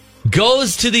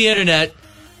goes to the internet,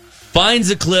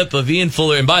 finds a clip of Ian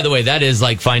Fuller. And by the way, that is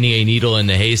like finding a needle in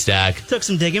the haystack. Took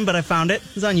some digging, but I found it.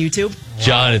 It's on YouTube. Wow.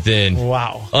 Jonathan.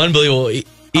 Wow. Unbelievable.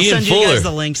 I'll Ian send Fuller. you guys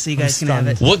the link so you guys can have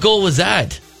it. What goal was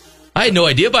that? I had no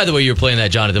idea, by the way, you were playing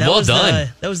that, Jonathan. Well done.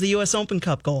 That was the U.S. Open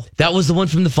Cup goal. That was the one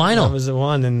from the final. That was the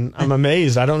one, and I'm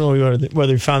amazed. I don't know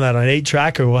whether you found that on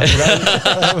 8-track or what.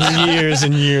 That was years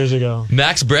and years ago.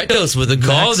 Max Bretos with a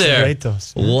call there.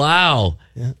 Bretos. Yeah. Wow.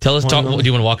 Yeah. Do you want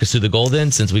to walk us through the goal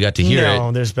then, since we got to hear it?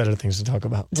 No, there's better things to talk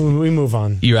about. We move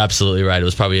on. You're absolutely right. It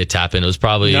was probably a tap-in. It was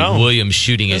probably Williams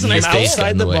shooting it in his face.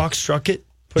 Outside the box, struck it.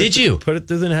 Did you? Put it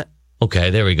through the net.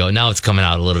 Okay, there we go. Now it's coming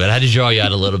out a little bit. I had to draw you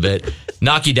out a little bit,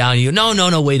 knock you down.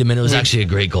 No, wait a minute. It was actually a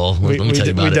great goal. Let me tell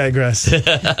you about it. We digress.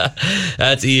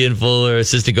 That's Ian Fuller,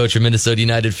 assistant coach for Minnesota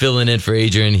United, filling in for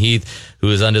Adrian Heath,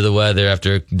 who is under the weather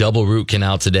after a double root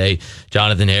canal today.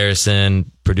 Jonathan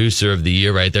Harrison, producer of the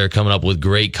year right there, coming up with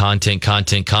great content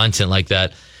like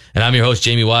that. And I'm your host,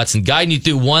 Jamie Watson, guiding you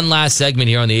through one last segment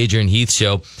here on the Adrian Heath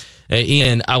Show.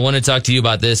 Ian, I want to talk to you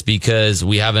about this because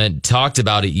we haven't talked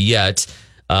about it yet.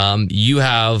 You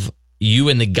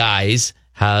and the guys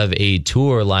have a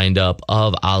tour lined up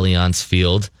of Allianz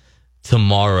Field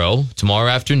tomorrow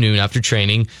afternoon after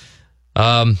training.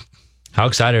 How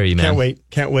excited are you, man?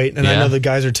 Can't wait. And I know the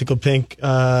guys are tickled pink.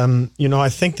 I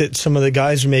think that some of the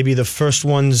guys are maybe the first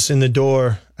ones in the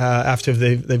door after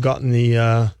they've gotten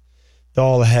the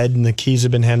all ahead and the keys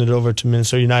have been handed over to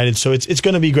Minnesota United. So it's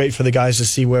going to be great for the guys to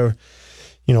see where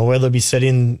they'll be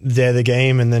sitting there the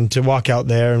game, and then to walk out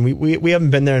there. And we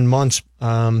haven't been there in months,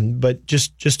 but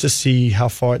just to see how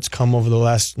far it's come over the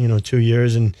last 2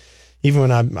 years. And even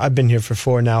when I've been here for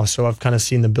 4 now, so I've kind of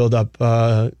seen the build up,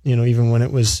 even when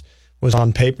it was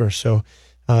on paper. So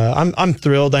I'm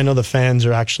thrilled. I know the fans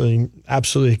are actually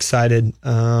absolutely excited.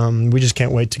 We just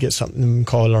can't wait to get something and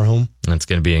call it our home. That's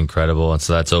going to be incredible. And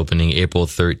so that's opening April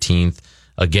 13th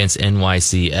against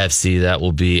NYC FC. That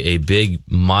will be a big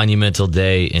monumental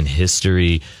day in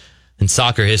history, in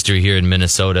soccer history here in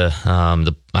Minnesota.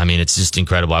 It's just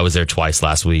incredible. I was there twice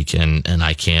last week, and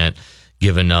I can't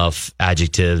give enough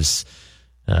adjectives,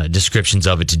 descriptions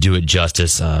of it to do it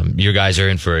justice. Your guys are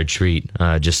in for a treat.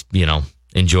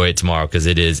 Enjoy it tomorrow because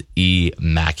it is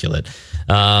immaculate.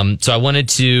 So I wanted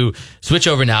to switch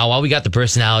over now while we got the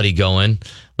personality going.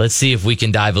 Let's see if we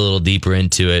can dive a little deeper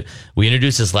into it. We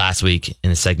introduced this last week in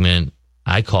a segment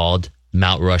I called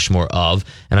Mount Rushmore of,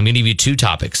 and I'm going to give you 2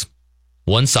 topics.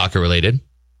 One soccer related,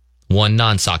 one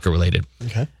non-soccer related.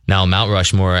 Okay. Now, Mount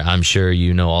Rushmore, I'm sure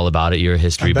you know all about it. You're a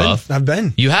history buff. I've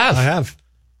been. You have? I have.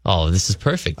 Oh, this is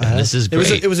perfect. This is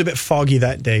great. It was a bit foggy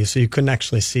that day, so you couldn't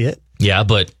actually see it. Yeah,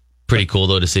 but pretty cool,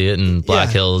 though, to see it in Black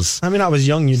Hills. I mean, I was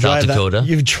young. South Dakota.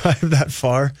 You drive that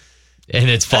far. And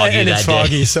it's foggy and that it's foggy,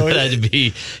 day. so it had to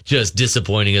be just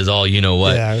disappointing as all you know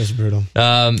what. Yeah, it was brutal.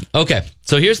 Okay,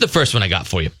 so here's the first one I got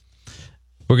for you.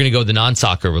 We're going to go the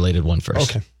non-soccer related one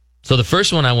first. Okay. So the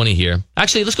first one I want to hear...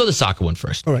 Actually, let's go the soccer one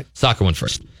first. All right. Soccer one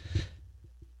first.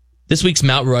 This week's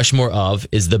Mount Rushmore of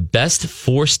is the best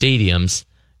 4 stadiums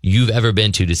you've ever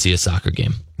been to see a soccer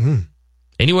game.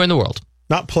 Anywhere in the world.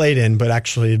 Not played in, but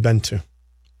actually been to.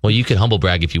 Well, you could humble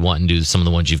brag if you want and do some of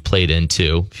the ones you've played in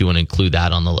too, if you want to include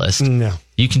that on the list. No.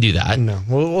 You can do that. No.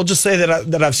 We'll just say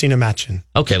that I've seen a match in.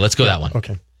 Okay, let's go that one.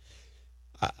 Okay.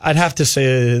 I'd have to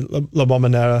say La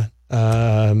Bombonera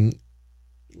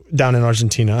down in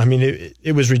Argentina. I mean,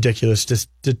 it was ridiculous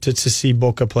to see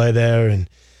Boca play there and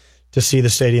to see the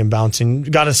stadium bouncing.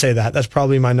 Got to say that. That's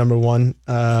probably my number one,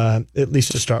 at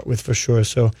least to start with for sure.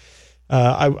 So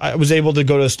I was able to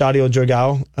go to Estadio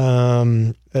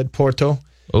Dragao at Porto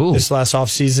this last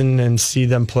offseason and see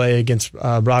them play against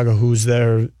Braga, who's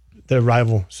their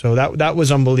rival. So that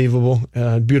was unbelievable.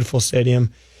 Beautiful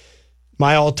stadium.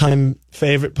 My all-time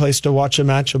favorite place to watch a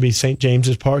match will be St.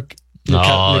 James's Park,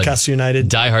 Newcastle United.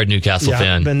 Diehard Newcastle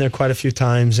fan. I've been there quite a few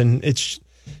times, and it's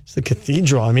the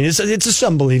cathedral. I mean, it's just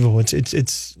unbelievable. It's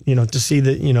to see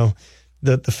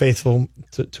the faithful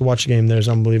to watch a game there is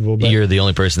unbelievable. But you're the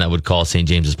only person that would call St.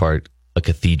 James's Park a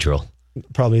cathedral.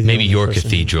 Probably maybe your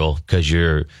cathedral because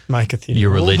my cathedral. Your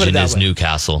religion is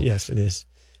Newcastle. Yes, it is.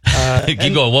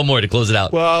 Keep going. One more to close it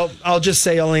out. Well, I'll just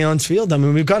say Allianz Field. I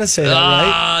mean, we've got to say that,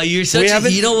 right? You're such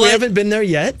you know what? We haven't been there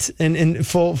yet in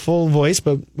full voice,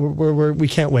 but we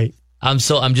can't wait. I'm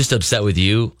just upset with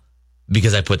you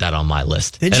because I put that on my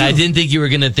list. Did you? I didn't think you were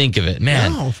going to think of it.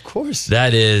 Man. No, of course.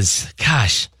 That is,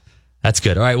 gosh, that's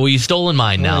good. All right. Well, you've stolen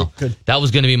mine now. Right, good. That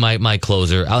was going to be my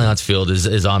closer. Allianz Field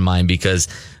is on mine because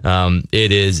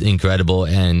it is incredible.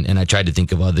 And I tried to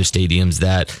think of other stadiums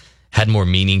that had more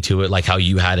meaning to it, like how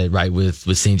you had it, right, with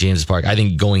St. James's Park. I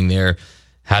think going there,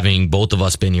 having both of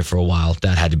us been here for a while,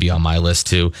 that had to be on my list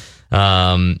too.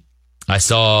 I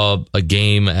saw a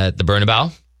game at the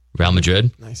Bernabeu, Real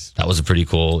Madrid. Nice. That was a pretty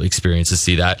cool experience to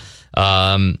see that.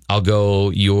 I'll go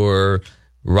your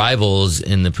rivals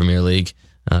in the Premier League,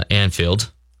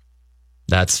 Anfield.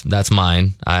 That's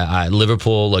mine. I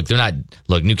Liverpool,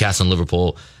 Newcastle and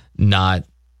Liverpool, not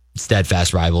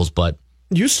steadfast rivals, but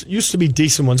used to be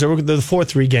decent ones. There were the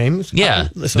 4-3 games. Yeah,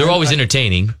 they're always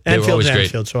entertaining. They were always great.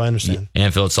 Anfield, so I understand.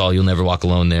 Anfield saw You'll Never Walk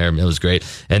Alone there. It was great.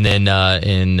 And then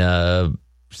in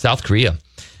South Korea,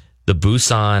 the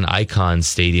Busan Icon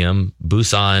Stadium.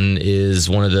 Busan is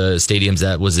one of the stadiums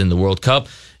that was in the World Cup,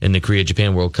 in the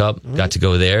Korea-Japan World Cup. Got to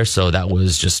go there, so that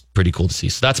was just pretty cool to see.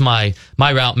 So that's my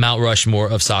route, Mount Rushmore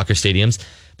of soccer stadiums.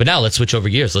 But now let's switch over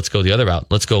gears. Let's go the other route.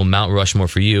 Let's go Mount Rushmore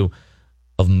for you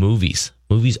of movies.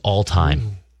 Movies all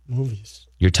time. Movies.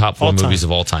 Your top 4 movies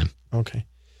of all time. Okay.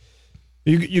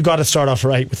 You got to start off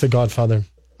right with The Godfather.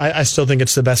 I still think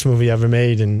it's the best movie ever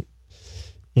made, and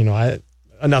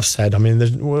enough said. I mean,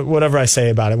 whatever I say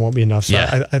about it won't be enough. So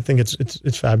yeah. I think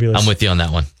it's fabulous. I'm with you on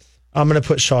that one. I'm going to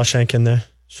put Shawshank in there.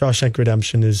 Shawshank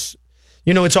Redemption is,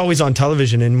 it's always on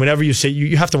television, and whenever you say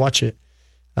you have to watch it.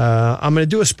 I'm going to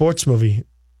do a sports movie,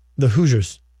 The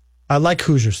Hoosiers. I like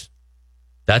Hoosiers.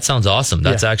 That sounds awesome.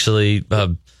 That's actually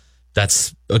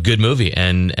that's a good movie.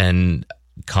 And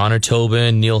Connor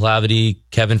Tobin, Neil Haverty,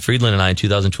 Kevin Friedland, and I in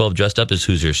 2012 dressed up as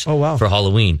Hoosiers. Oh wow! For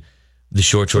Halloween, the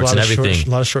shorts and everything. A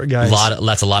lot of short guys.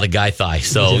 That's a lot of guy thigh.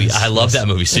 So I love that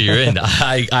movie. So you're in.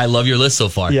 I love your list so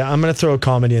far. Yeah, I'm gonna throw a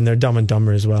comedy in there, Dumb and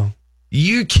Dumber as well.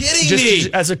 You're kidding me?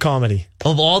 Just as a comedy.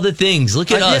 Of all the things,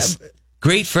 look at us,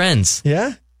 great friends.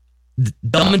 Yeah.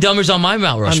 Dumb and Dumber's on my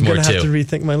Mount I'm Rushmore going to have to too.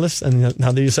 rethink my list. And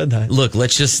now that you said that, Look,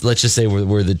 let's just say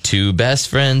we're the two best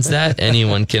friends that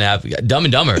anyone can have. Dumb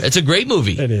and Dumber. It's a great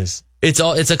movie. it is. It's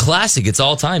a classic. It's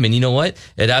all time. And you know what?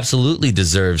 It absolutely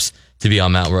deserves to be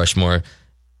on Mount Rushmore.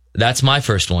 That's my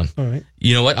first one. All right.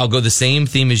 You know what? I'll go the same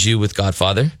theme as you with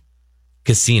Godfather.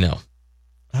 Casino.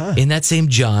 In that same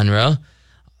genre.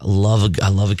 I love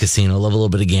a casino. I love a little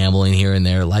bit of gambling here and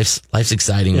there. Life's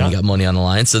exciting when you got money on the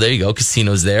line. So there you go.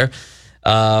 Casino's there.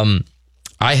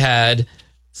 I had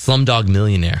Slumdog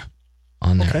Millionaire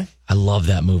on there. Okay. I love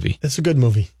that movie. It's a good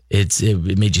movie. It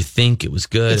made you think. It was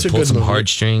good. It's It a pulled good some movie.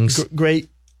 heartstrings. Great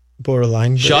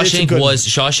borderline. but it's a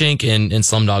Shawshank good- and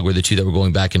Slumdog were the two that were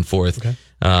going back and forth. Okay.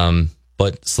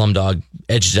 But Slumdog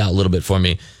edged it out a little bit for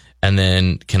me. And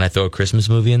then can I throw a Christmas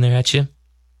movie in there at you?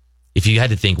 If you had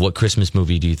to think, what Christmas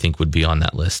movie do you think would be on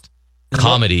that list?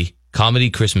 Comedy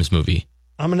Christmas movie.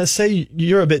 I'm going to say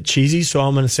you're a bit cheesy, so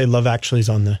I'm going to say Love Actually's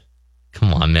on there.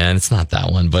 Come on, man. It's not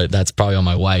that one, but that's probably on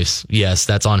my wife's. Yes,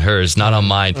 that's on hers, not on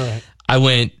mine. All right. I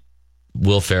went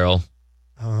Will Ferrell,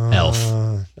 Elf.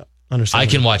 Understand. I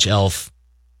can watch Elf.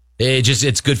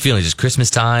 It's good feelings. It's Christmas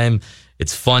time.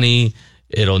 It's funny.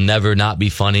 It'll never not be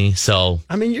funny. So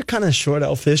I mean, you're kind of short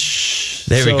elfish.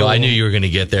 there we go. I knew you were going to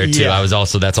get there too. Yeah. That's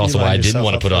also why I lined didn't yourself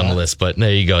want to up put it for on the that. list. But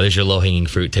there you go. There's your low hanging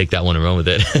fruit. Take that one and run with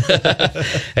it.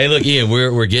 Hey, look, Ian,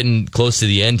 we're getting close to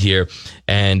the end here,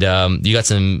 and you got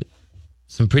some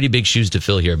pretty big shoes to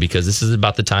fill here because this is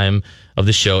about the time of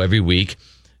the show every week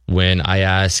when I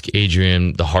ask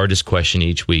Adrian the hardest question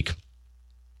each week,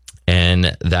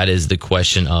 and that is the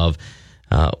question of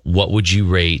what would you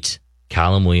rate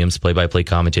Callum Williams, play-by-play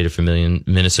commentator for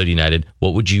Minnesota United?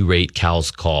 What would you rate Cal's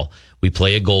call? We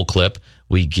play a goal clip.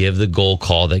 We give the goal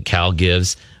call that Cal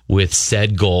gives with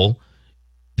said goal.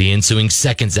 The ensuing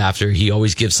seconds after, he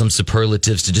always gives some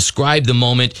superlatives to describe the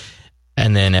moment.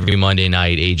 And then every Monday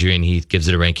night, Adrian Heath gives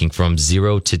it a ranking from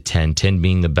 0 to 10, 10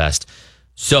 being the best.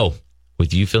 So,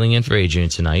 with you filling in for Adrian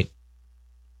tonight,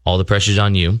 all the pressure's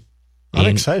on you. I'm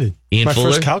excited. Ian My Fuller,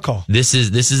 first Cal call. This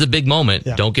is a big moment.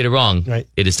 Yeah. Don't get it wrong. Right.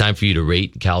 It is time for you to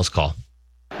rate Cal's call.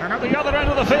 And at the other end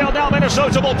of the field now,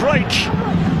 Minnesota will break.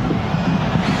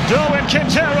 Darwin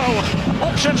Quintero,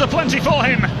 options are plenty for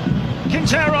him.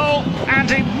 Quintero and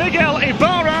Miguel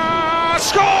Ibarra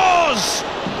scores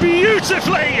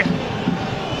beautifully.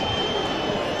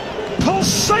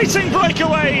 Pulsating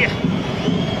breakaway.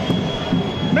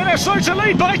 Minnesota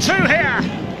lead by 2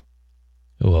 here.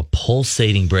 Oh, a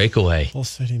pulsating breakaway.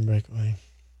 Pulsating breakaway.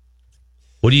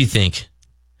 What do you think?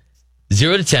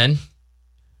 0 to 10.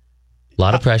 A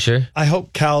lot of pressure. I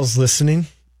hope Cal's listening.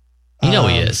 You know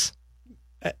he is.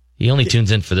 He only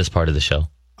tunes in for this part of the show.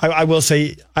 I will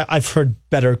say I've heard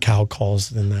better Cal calls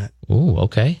than that. Ooh,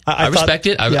 okay. I thought- respect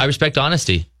it. I yeah. respect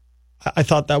honesty. I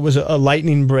thought that was a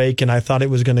lightning break, and I thought it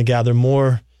was going to gather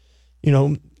more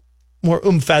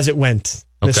oomph as it went.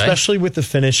 Okay. Especially with the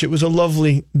finish. It was a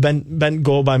lovely bent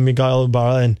goal by Miguel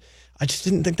Ibarra, and I just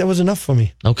didn't think that was enough for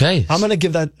me. Okay. I'm going to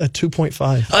give that a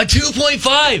 2.5. A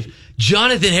 2.5.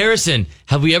 Jonathan Harrison.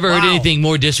 Have we ever heard Wow. anything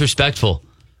more disrespectful?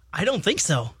 I don't think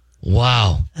so.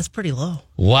 Wow. That's pretty low.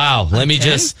 Wow. Let me 10?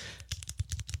 just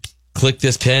click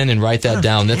this pen and write that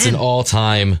down. That's an 10.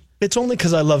 all-time It's only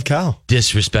because I love Cal.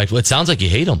 disrespectful. It sounds like you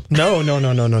hate him. No.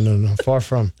 Far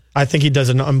from. I think he does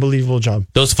an unbelievable job.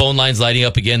 Those phone lines lighting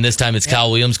up again. This time it's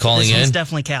Cal Williams calling This one's in.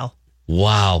 definitely Cal.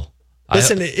 Wow.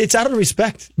 Listen, it's out of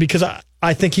respect because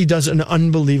I think he does an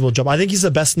unbelievable job. I think he's the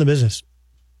best in the business.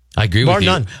 I agree Bar with you.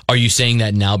 none. Are you saying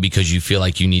that now because you feel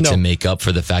like you need No. to make up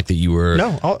for the fact that you were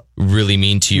No, really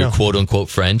mean to your No. quote unquote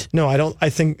friend? no, I don't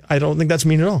think that's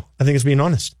mean at all. I think it's being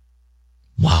honest.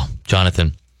 Wow.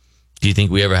 Jonathan, do you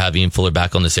think we ever have Ian Fuller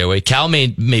back on this airway? Cal may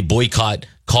boycott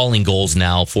calling goals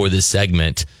now for this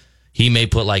segment. He may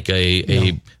put like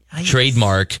a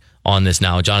trademark on this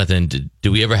now. Jonathan,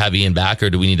 do we ever have Ian back or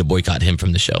do we need to boycott him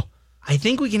from the show? I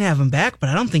think we can have him back, but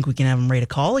I don't think we can have him rate a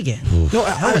call again. No,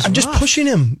 was I'm just rough. pushing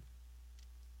him.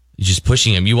 You're just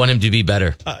pushing him. You want him to be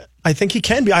better. I think he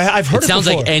can be. I've heard It sounds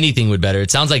before. like anything would better.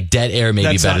 It sounds like dead air may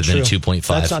That's be better not than a true. 2.5.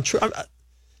 That's not true.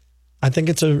 I think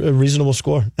it's a reasonable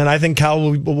score, and I think Cal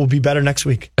will be better next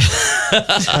week.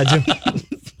 I do.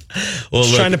 Well,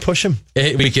 Just look, trying to push him.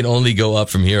 we can only go up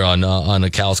from here on a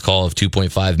Cal's call of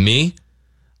 2.5. Me,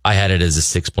 I had it as a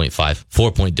 6.5.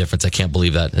 4-point difference. I can't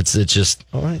believe that. It's just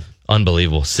All right.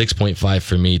 unbelievable. 6.5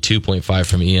 for me, 2.5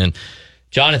 from Ian.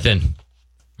 Jonathan,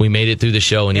 we made it through the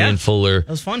show, and Yeah. Ian Fuller That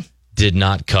was fun. did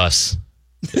not cuss.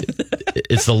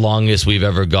 It's the longest we've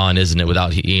ever gone, isn't it,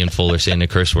 without Ian Fuller saying a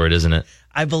curse word, isn't it?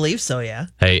 I believe so, yeah.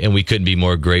 Hey, and we couldn't be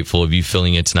more grateful of you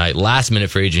filling in tonight. Last minute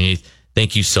for Adrian Heath.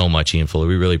 Thank you so much, Ian Fuller.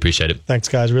 We really appreciate it. Thanks,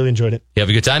 guys. Really enjoyed it. You have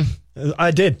a good time?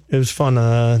 I did. It was fun.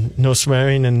 No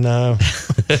swearing and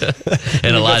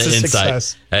and a lot of insight.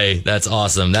 Success. Hey, that's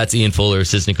awesome. That's Ian Fuller,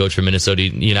 assistant coach for Minnesota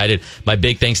United. My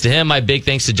big thanks to him. My big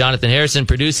thanks to Jonathan Harrison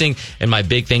producing, and my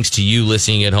big thanks to you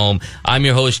listening at home. I'm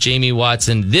your host, Jamie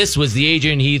Watson. This was the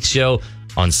Adrian Heath Show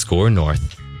on Score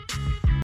North.